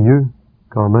 et qui, eux,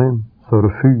 quand même, se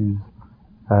refusent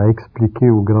à expliquer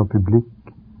au grand public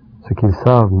ce qu'ils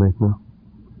savent maintenant.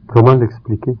 Comment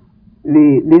l'expliquer?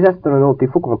 Les astronautes, il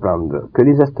faut comprendre que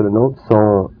les astronautes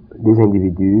sont des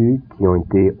individus qui ont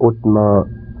été hautement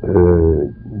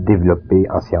développés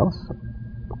en sciences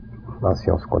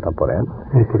contemporaines,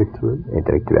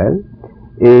 intellectuelles,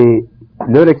 et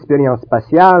leur expérience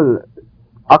spatiale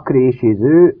a créé chez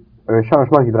eux un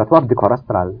changement vibratoire du corps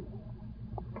astral.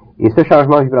 Et ce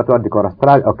changement vibratoire du corps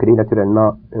astral a créé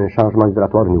naturellement un changement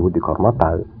vibratoire au niveau du corps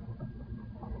mental.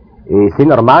 Et c'est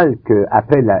normal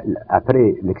qu'après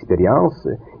après l'expérience,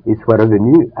 ils soient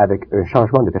revenus avec un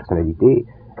changement de personnalité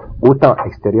autant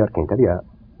extérieur qu'intérieur.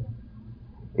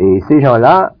 Et ces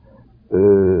gens-là,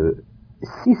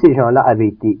 si ces gens-là avaient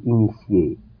été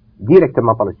initiés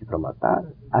directement par le supramental,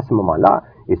 à ce moment-là,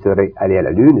 ils seraient allés à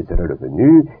la Lune, ils seraient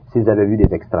revenus, s'ils avaient vu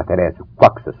des extraterrestres ou quoi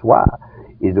que ce soit,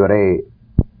 ils auraient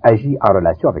agi en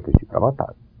relation avec le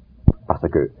supramental. Parce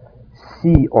que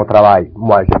si on travaille,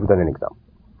 moi je vous donne un exemple,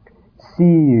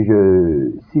 si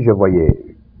je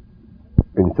voyais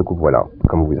une soucoupe volante,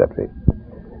 comme vous appelez,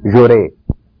 j'aurais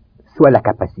soit la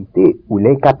capacité ou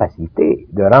l'incapacité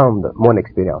de rendre mon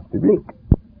expérience publique.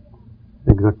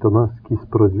 Exactement ce qui se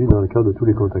produit dans le cas de tous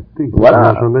les contactés. Voilà.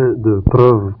 On n'a jamais de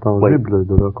preuves tangibles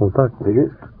de leur contact. C'est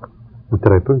juste. Ou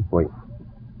très peu. Oui.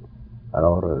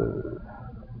 Alors,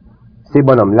 ces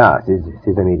bonhommes-là,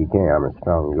 ces Américains,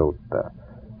 Armstrong, l'autre,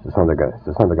 ce sont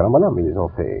de grands bonhommes. Ils ont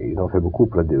fait beaucoup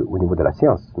au niveau de la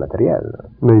science matérielle.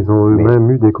 Mais ils ont eux-mêmes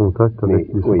eu des contacts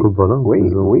avec des soucoupes volantes.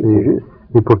 Oui, c'est juste.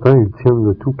 Et pourtant, ils tiennent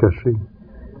le tout caché.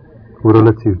 Ou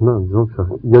relativement, disons que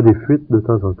il y a des fuites de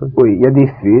temps en temps. Oui, il y a des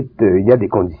fuites, il y a des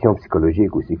conditions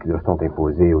psychologiques aussi qui leur sont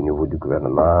imposées au niveau du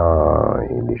gouvernement,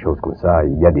 et des choses comme ça.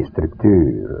 Il y a des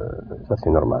structures, ça c'est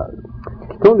normal.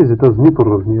 Quittons les États-Unis pour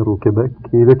revenir au Québec.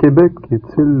 Et le Québec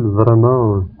est-il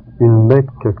vraiment une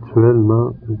mecque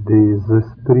actuellement des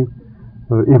esprits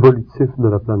évolutifs de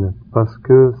la planète? Parce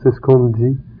que c'est ce qu'on me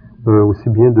dit, aussi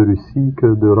bien de Russie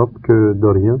que d'Europe que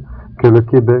d'Orient, que le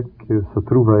Québec se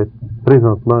trouve à être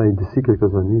présentement et d'ici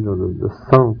quelques années le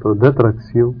centre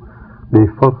d'attraction des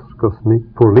forces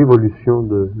cosmiques pour l'évolution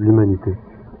de l'humanité.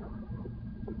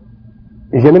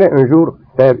 J'aimerais un jour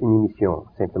faire une émission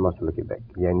simplement sur le Québec.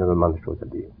 Il y a énormément de choses à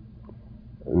dire.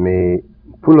 Mais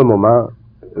pour le moment,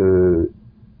 le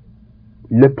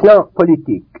plan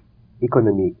politique,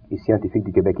 économique et scientifique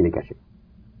du Québec, il est caché.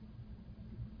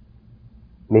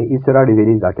 Mais il sera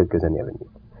révélé dans quelques années à venir.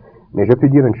 Mais je peux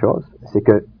dire une chose, c'est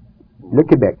que le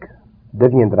Québec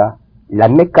deviendra la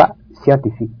Mecca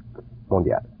scientifique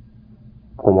mondiale.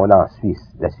 Comme on a en Suisse,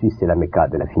 la Suisse c'est la Mecca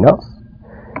de la finance,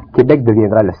 Québec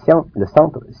deviendra le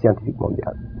centre scientifique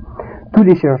mondial. Tous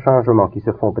les changements qui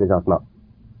se font présentement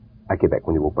à Québec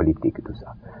au niveau politique et tout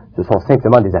ça, ce sont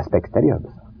simplement des aspects extérieurs de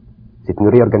ça. C'est une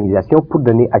réorganisation pour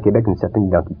donner à Québec une certaine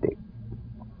identité.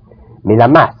 Mais la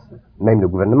masse, même le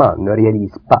gouvernement, ne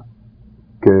réalise pas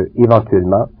que,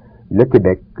 éventuellement, le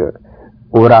Québec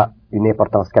aura une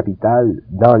importance capitale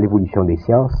dans l'évolution des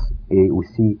sciences et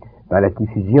aussi dans la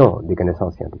diffusion des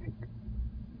connaissances scientifiques.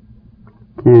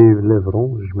 Qui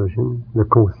élèveront, j'imagine, la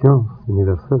conscience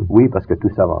universelle. Oui, parce que tout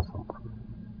ça va ensemble.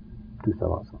 Tout ça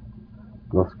va ensemble.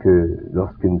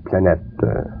 Lorsqu'une planète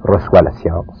reçoit la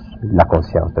science, la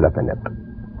conscience de la planète,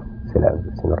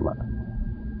 c'est normal.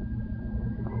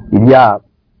 Il y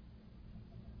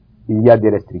a des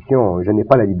restrictions. Je n'ai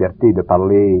pas la liberté de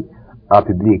parler en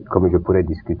public comme je pourrais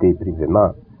discuter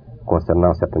privément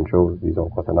concernant certaines choses, disons,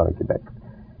 concernant le Québec.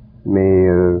 Mais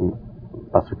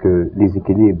parce que les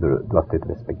équilibres doivent être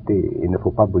respectés. Il ne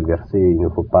faut pas bouleverser, il ne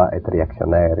faut pas être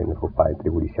réactionnaire, il ne faut pas être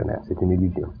révolutionnaire. C'est une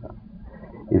illusion, ça.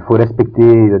 Il faut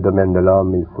respecter le domaine de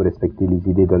l'homme, il faut respecter les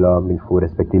idées de l'homme, il faut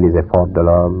respecter les efforts de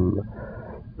l'homme,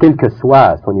 quel que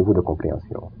soit son niveau de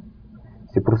compréhension.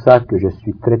 C'est pour ça que je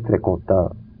suis très très content,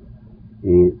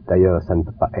 et d'ailleurs ça ne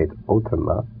peut pas être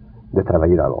autrement, de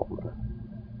travailler dans l'ombre.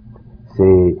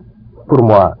 C'est pour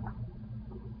moi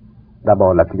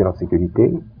d'abord la plus grande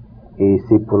sécurité, et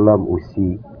c'est pour l'homme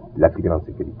aussi la plus grande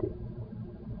sécurité.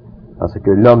 Parce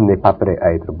que l'homme n'est pas prêt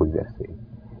à être bouleversé.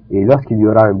 Et lorsqu'il y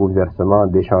aura un bouleversement,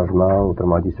 des changements,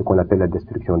 autrement dit ce qu'on appelle la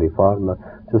destruction des formes,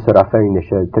 ce sera fait à une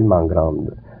échelle tellement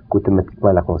grande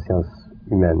qu'automatiquement la conscience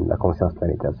humaine, la conscience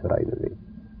planétaire sera élevée.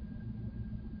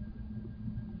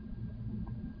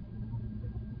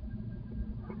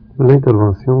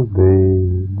 L'intervention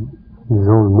des,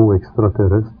 disons le mot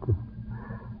extraterrestre,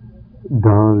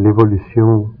 dans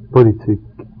l'évolution politique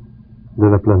de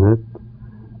la planète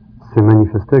s'est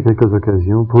manifestée à quelques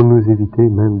occasions pour nous éviter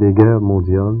même des guerres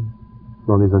mondiales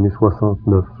dans les années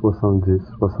 69, 70,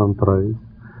 73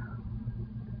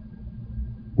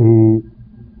 et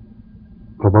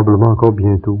probablement encore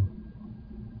bientôt.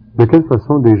 De quelle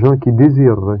façon des gens qui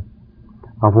désireraient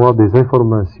avoir des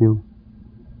informations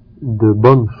de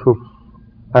bonnes sources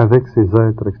avec ces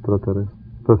êtres extraterrestres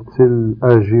peuvent-ils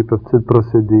agir, peuvent-ils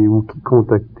procéder, ou qui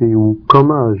contacter, ou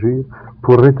comment agir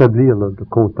pour rétablir le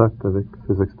contact avec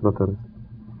ces extraterrestres?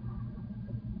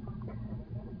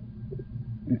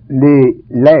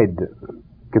 L'aide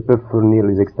que peuvent fournir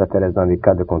les extraterrestres dans les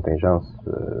cas de contingence,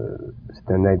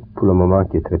 c'est une aide pour le moment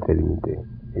qui est très très limitée.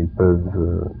 Ils peuvent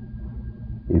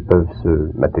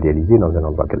se matérialiser dans un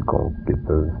endroit quelconque, ils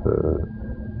peuvent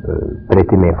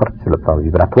prêter main forte sur le plan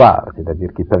vibratoire,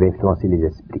 c'est-à-dire qu'ils peuvent influencer les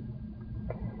esprits.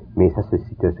 Mais ça se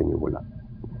situe à ce niveau-là.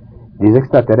 Les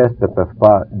extraterrestres ne peuvent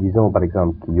pas, disons par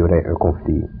exemple qu'il y aurait un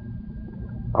conflit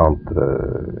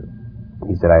entre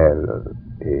Israël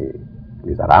et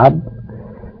les Arabes,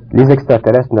 les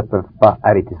extraterrestres ne peuvent pas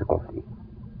arrêter ce conflit.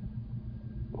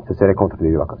 Ce serait contre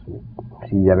les lois cosmiques.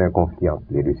 S'il y avait un conflit entre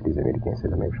les Russes et les Américains, c'est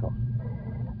la même chose.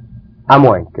 À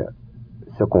moins que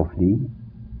ce conflit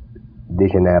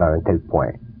dégénère à un tel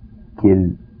point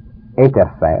qu'il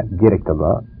interfère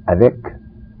directement avec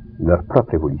leur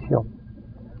propre évolution.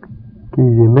 Qui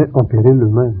les met en péril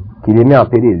eux-mêmes. Qui les met en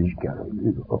péril.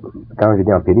 Quand je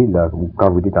dis en péril, là, ou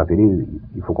quand vous dites en péril,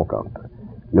 il faut comprendre.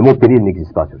 Le mot péril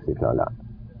n'existe pas sur ces plans-là.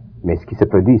 Mais ce qui se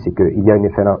produit, c'est qu'il y a une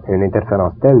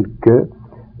interférence telle que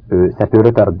ça peut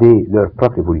retarder leur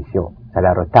propre évolution. Ça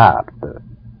la retarde.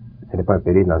 Ce n'est pas un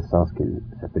péril dans le sens que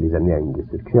ça peut les amener à une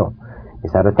destruction. Mais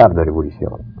ça retarde leur évolution.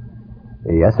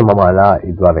 Et à ce moment-là,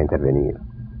 ils doivent intervenir.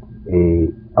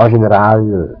 Et en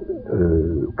général,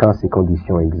 quand ces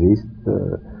conditions existent,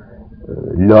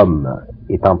 l'homme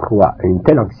est en proie à une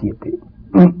telle anxiété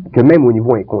que même au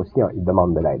niveau inconscient, il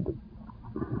demande de l'aide.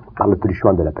 Par le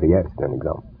truchement de la prière, c'est un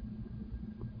exemple.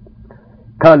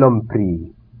 Quand l'homme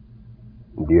prie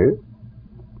Dieu,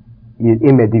 il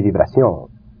émet des vibrations.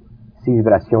 Ces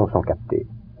vibrations sont captées.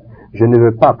 Je ne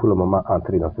veux pas pour le moment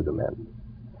entrer dans ce domaine.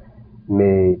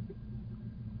 Mais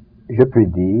je peux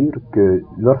dire que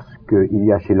lorsqu'il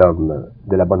y a chez l'homme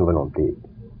de la bonne volonté,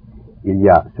 il y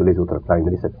a sur les autres plans une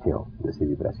réception de ces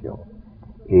vibrations.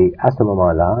 Et à ce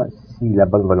moment-là, si la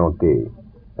bonne volonté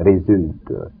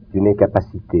résulte d'une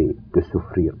incapacité de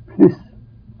souffrir plus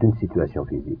d'une situation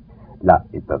physique, là,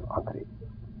 ils peuvent entrer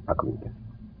en communication.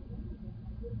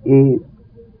 Et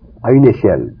à une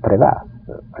échelle très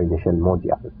vaste, à une échelle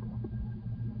mondiale.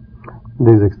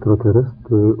 Des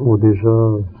extraterrestres ont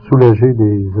déjà soulagé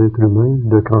des êtres humains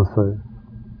de cancer.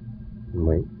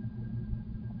 Oui.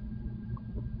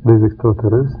 Des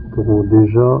extraterrestres ont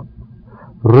déjà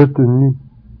retenu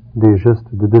des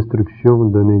gestes de destruction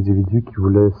d'un individu qui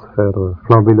voulait se faire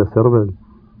flamber la cervelle.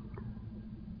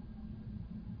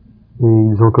 Et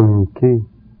ils ont communiqué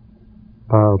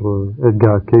par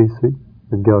Edgar Cayce,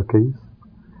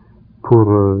 pour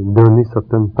donner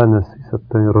certaines panacées,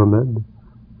 certains remèdes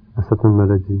à certaines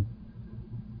maladies.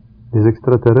 Les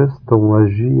extraterrestres ont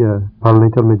agi par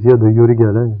l'intermédiaire de Yuri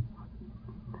Gagarin.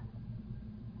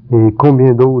 Et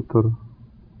combien d'autres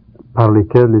par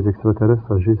lesquels les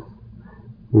extraterrestres agissent?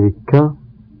 Et quand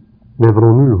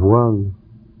lèverons-nous le voile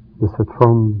de cette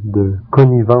forme de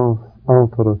connivence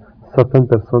entre certaines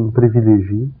personnes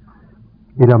privilégiées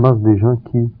et la masse des gens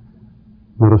qui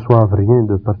ne reçoivent rien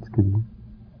de particulier?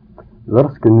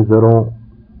 Lorsque nous aurons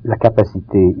la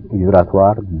capacité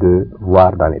vibratoire de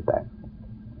voir dans les terres,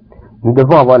 nous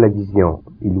devons avoir la vision,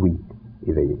 l'ouïe,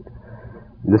 éveillée.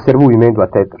 Le cerveau humain doit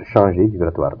être changé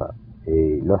vibratoirement.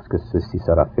 Et lorsque ceci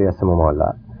sera fait, à ce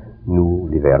moment-là, nous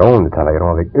les verrons, nous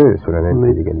travaillerons avec eux sur le même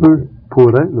pied d'égalité. Eux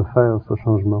pourraient le faire, ce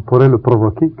changement, pourraient le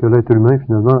provoquer, que l'être humain,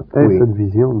 finalement, ait cette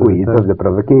vision. Oui, ils peuvent le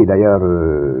provoquer. D'ailleurs,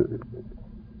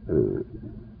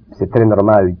 c'est très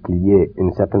normal qu'il y ait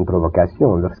une certaine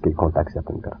provocation lorsqu'ils contactent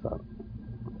certaines personnes.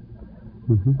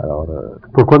 Alors,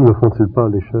 pourquoi ne le font-ils pas à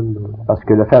l'échelle? Parce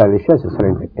que le faire à l'échelle, ce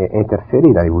serait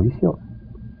interférer dans l'évolution.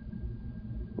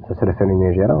 Ce serait faire une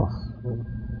ingérence.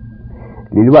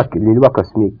 Les lois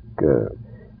cosmiques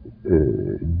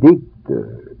dictent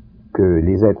que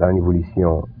les êtres en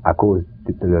évolution, à cause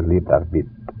de leur libre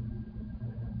arbitre,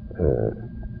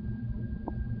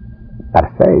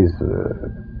 parfaisent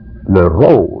leur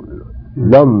rôle.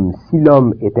 L'homme, si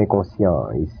l'homme est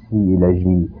inconscient et s'il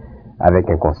agit avec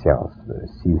inconscience,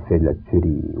 s'il fait de la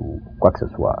tuerie ou quoi que ce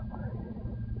soit,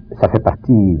 ça fait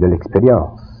partie de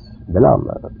l'expérience de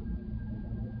l'homme.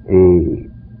 Et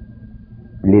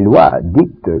les lois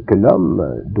dictent que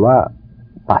l'homme doit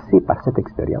passer par cette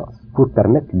expérience pour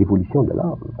permettre l'évolution de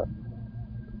l'homme.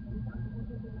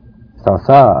 Sans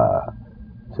ça,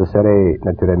 ce serait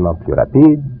naturellement plus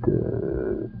rapide,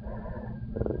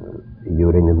 il y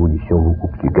aurait une évolution beaucoup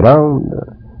plus grande,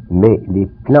 mais les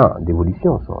plans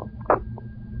d'évolution sont...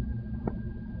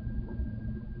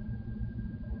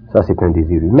 Ça, c'est un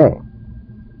désir humain.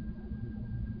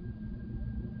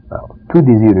 Alors, tout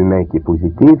désir humain qui est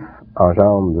positif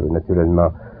engendre naturellement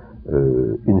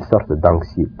une sorte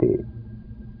d'anxiété,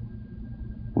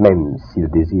 même si le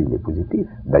désir est positif.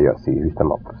 D'ailleurs, c'est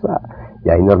justement pour ça. Il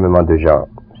y a énormément de gens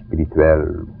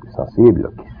spirituels, sensibles,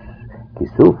 qui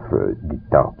souffrent du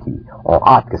temps, qui ont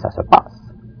hâte que ça se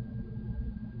passe.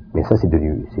 Mais ça, c'est de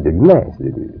l'humain.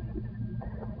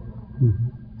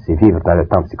 C'est vivre dans le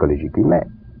temps psychologique humain.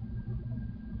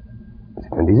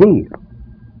 C'est un désir.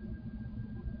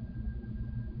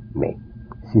 Mais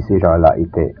si ces gens-là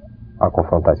étaient en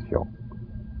confrontation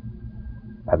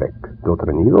avec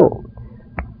d'autres niveaux,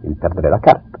 ils perdraient la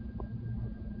carte.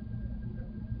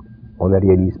 On ne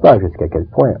réalise pas jusqu'à quel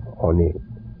point on est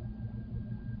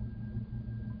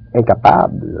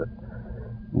incapable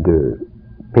de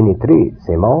pénétrer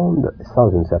ces mondes sans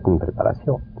une certaine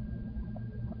préparation.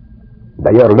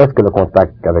 D'ailleurs, lorsque le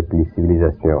contact avec les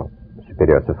civilisations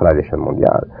supérieures se fera à l'échelle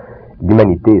mondiale,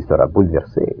 l'humanité sera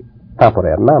bouleversée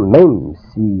temporairement, même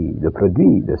si le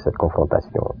produit de cette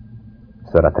confrontation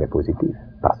sera très positif,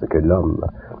 parce que l'homme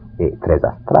est très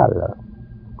astral.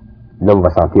 L'homme va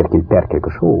sentir qu'il perd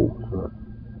quelque chose.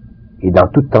 Et dans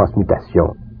toute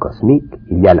transmutation cosmique,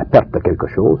 il y a la perte de quelque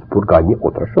chose pour gagner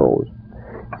autre chose.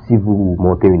 Si vous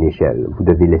montez une échelle, vous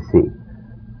devez laisser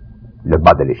le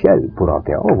bas de l'échelle pour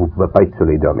entrer en haut. Vous ne pouvez pas être sur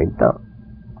les deux en même temps.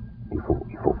 Il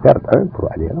faut perdre un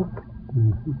pour aller à l'autre.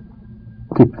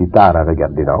 Quitte plus tard à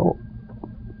regarder d'en haut.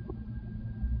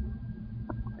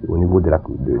 Au niveau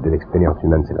de l'expérience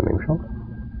humaine, c'est la même chose.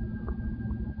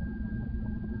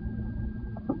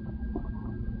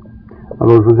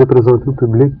 Alors, je vous ai présenté au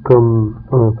public comme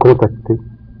un contacté.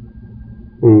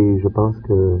 Et je pense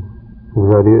que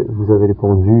vous avez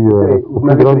répondu aux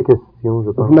plus grandes questions,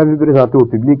 je pense. Vous m'avez présenté au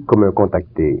public comme un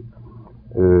contacté.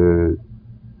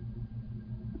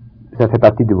 Ça fait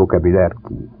partie du vocabulaire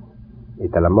qui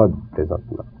est à la mode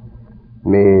présentement.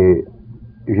 Mais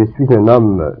je suis un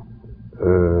homme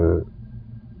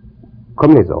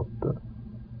comme les autres.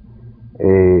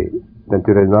 Et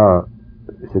naturellement,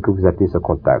 ce que vous appelez ce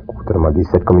contact, autrement dit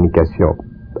cette communication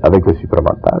avec le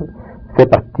supramental, fait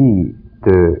partie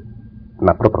de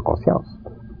ma propre conscience.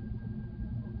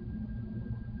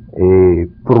 Et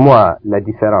pour moi, la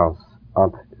différence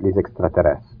entre les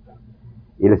extraterrestres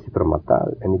et le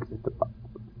supramental, elle n'existe pas.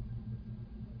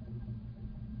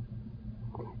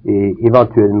 Et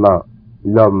éventuellement,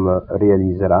 l'homme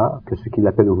réalisera que ce qu'il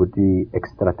appelle aujourd'hui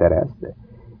extraterrestre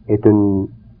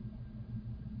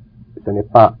ce n'est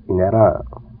pas une erreur,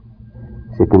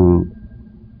 c'est une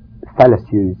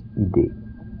fallacieuse idée.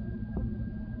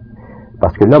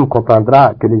 Parce que l'homme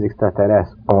comprendra que les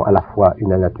extraterrestres ont à la fois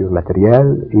une nature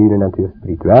matérielle et une nature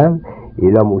spirituelle, Et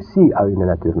l'homme aussi a une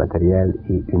nature matérielle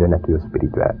et une nature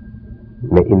spirituelle.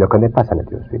 Mais il ne connaît pas sa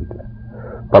nature spirituelle.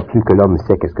 Pas plus que l'homme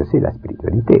sait qu'est-ce que c'est la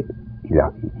spiritualité. Il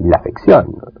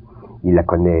l'affectionne. Il la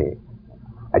connaît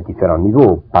à différents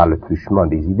niveaux, par le truchement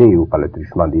des idées ou par le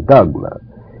truchement des dogmes.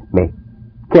 Mais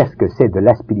qu'est-ce que c'est de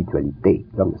la spiritualité?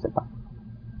 L'homme ne sait pas.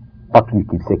 Pas plus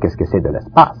qu'il sait qu'est-ce que c'est de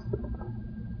l'espace.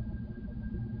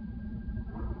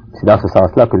 C'est dans ce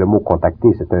sens-là que le mot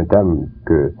contacter, c'est un terme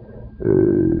que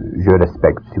je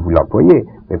respecte si vous l'employez,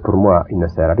 mais pour moi, il ne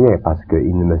sert à rien parce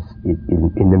qu'il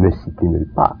ne me situe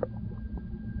nulle part.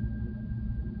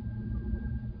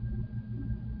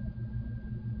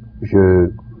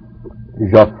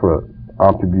 J'offre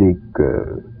en public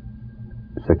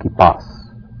ce qui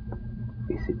passe,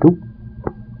 et c'est tout.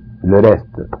 Le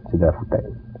reste, c'est de la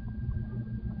foutaise.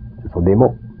 Ce sont des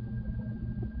mots.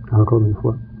 Encore une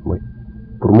fois. Oui.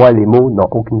 Pour moi, les mots n'ont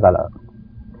aucune valeur.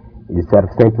 Ils servent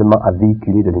simplement à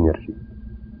véhiculer de l'énergie.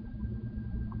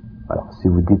 Alors, si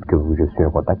vous dites que je suis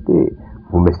un contacté,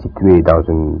 vous me situez dans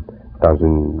un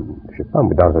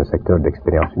secteur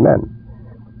d'expérience humaine.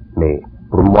 Mais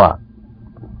pour moi,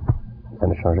 ça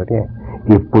ne change rien.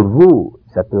 Et pour vous,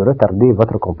 ça peut retarder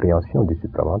votre compréhension du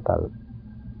supramental.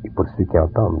 Et pour ceux qui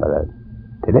entendent à la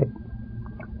télé.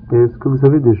 Est-ce que vous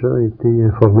avez déjà été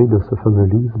informé de ce fameux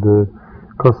livre de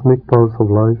Cosmic Pulse of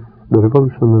Life, The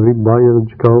Revolutionary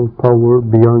Biological Power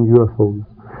Beyond UFOs?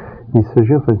 Il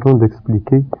s'agit en fin de compte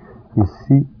d'expliquer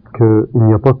ici qu'il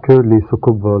n'y a pas que les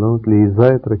soucoupes volantes, les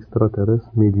êtres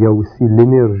extraterrestres, mais il y a aussi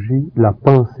l'énergie, la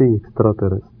pensée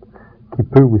extraterrestre, qui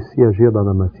peut aussi agir dans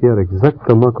la matière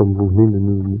exactement comme vous venez de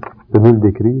nous le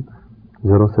décrire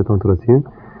durant cet entretien,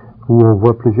 où on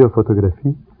voit plusieurs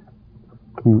photographies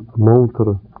qui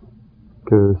montrent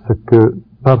que ce que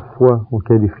parfois on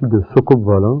qualifie de soucoupe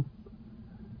volante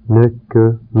n'est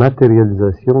que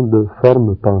matérialisation de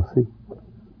formes pensées.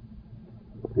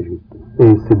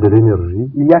 Et c'est de l'énergie.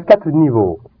 Il y a 4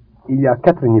 niveaux.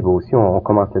 Si on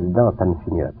commence là-dedans, ça ne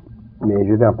finira pas. Mais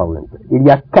je vais en parler un peu. Il y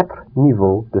a 4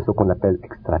 niveaux de ce qu'on appelle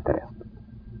extraterrestre.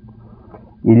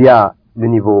 Il y a le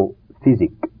niveau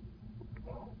physique.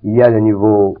 Il y a le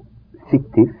niveau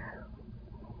fictif.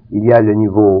 Il y a le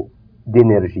niveau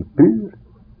d'énergie pure.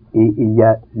 Et il y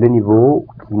a le niveau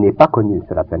qui n'est pas connu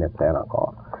sur la planète Terre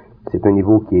encore. C'est un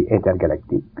niveau qui est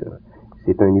intergalactique.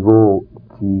 C'est un niveau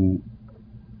qui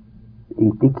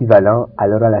est équivalent à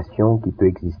la relation qui peut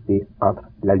exister entre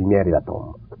la lumière et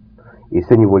l'atome. Et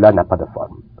ce niveau-là n'a pas de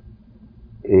forme.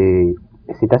 Et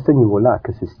c'est à ce niveau-là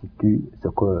que se situe ce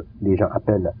que les gens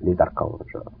appellent les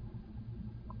archanges.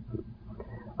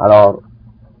 Alors,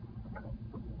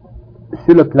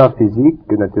 sur le plan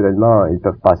physique, naturellement, ils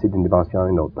peuvent passer d'une dimension à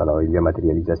une autre. Alors, il y a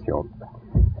matérialisation.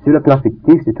 Sur le plan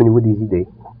fictif, c'est au niveau des idées.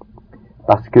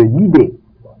 Parce que l'idée,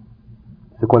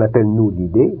 ce qu'on appelle nous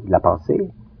l'idée, la pensée,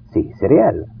 c'est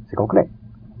réel, c'est concret.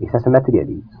 Et ça se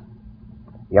matérialise.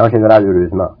 Et en général,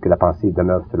 heureusement, que la pensée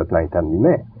demeure sur le plan interne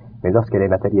humain, mais lorsqu'elle est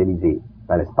matérialisée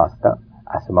dans l'espace-temps,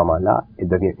 à ce moment-là, elle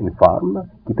devient une forme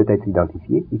qui peut être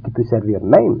identifiée et qui peut servir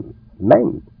même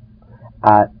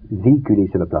à véhiculer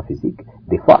sur le plan physique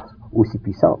des forces aussi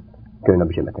puissantes qu'un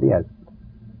objet matériel.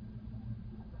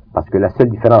 Parce que la seule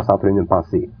différence entre une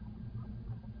pensée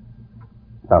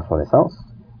dans son essence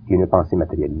et une pensée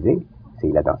matérialisée,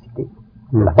 c'est la densité,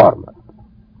 c'est la forme.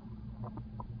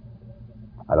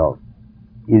 Alors,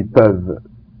 ils peuvent,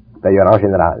 d'ailleurs en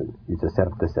général, ils se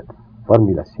servent de cette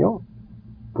formulation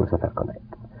pour se faire connaître.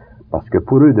 Parce que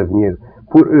pour eux, venir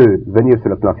sur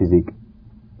le plan physique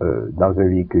dans un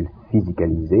véhicule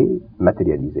physicalisé,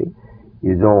 matérialisé,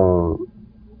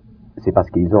 c'est parce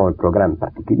qu'ils ont un programme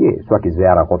particulier, soit qu'ils aient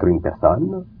à rencontrer une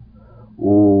personne,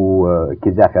 ou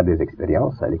qu'ils aient à faire des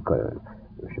expériences, aller,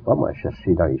 je sais pas moi,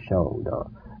 chercher dans les champs ou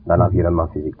dans l'environnement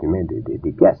physique humain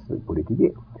des pièces pour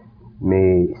étudier.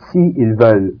 Mais s'ils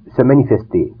veulent se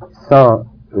manifester sans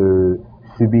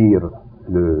subir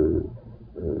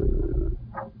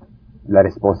la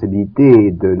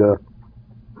responsabilité de leur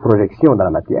projection dans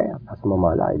la matière, à ce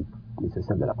moment-là, ils se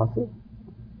servent de la pensée.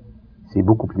 C'est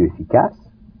beaucoup plus efficace,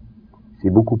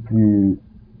 c'est beaucoup plus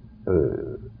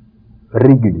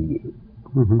régulier,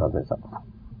 dans un sens.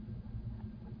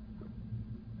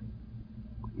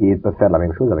 Et ils peuvent faire la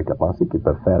même chose avec la pensée qu'ils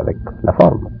peuvent faire avec la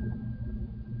forme.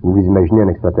 Vous imaginez un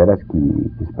extraterrestre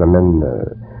qui se promène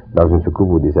dans une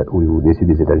soucoupe au-dessus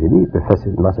des États-Unis, il peut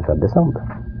facilement se faire descendre.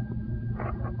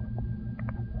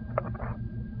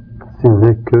 S'il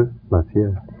n'est que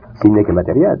matière. S'il n'est que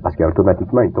matériel, parce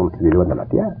qu'automatiquement il tombe sur les lois de la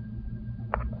matière.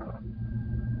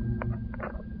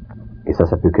 Et ça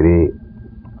peut créer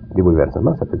des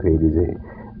bouleversements, ça peut créer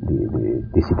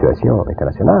des situations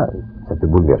internationales, ça peut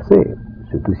bouleverser,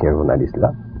 surtout si un journaliste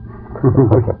là.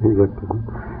 Exactement.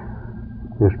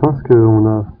 Et je pense qu'on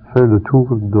a fait le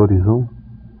tour d'horizon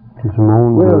du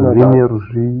monde de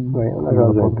l'énergie. Oui, on a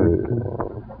jasé un peu.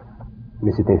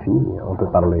 Mais c'est infini, on peut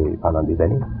parler pendant des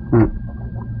années.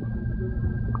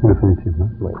 Définitivement.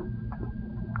 Oui.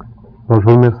 Alors, je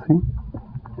vous remercie,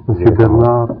 M.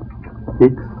 Bernard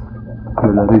X de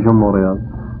la région de Montréal,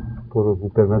 pour vous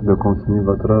permettre de continuer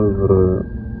votre œuvre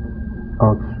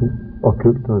en dessous,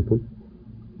 occulte un peu.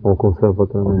 On conserve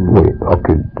votre anonymat. Oui,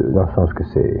 occulte, dans le sens que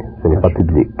ce n'est pas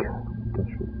public.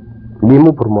 Caché. Les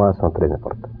mots pour moi sont très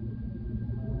importants.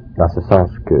 Dans ce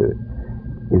sens que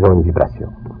ils ont une vibration.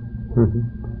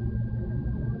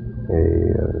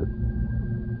 Et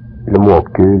le mot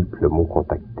occulte, le mot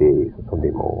contacté, ce sont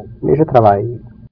des mots. Mais je travaille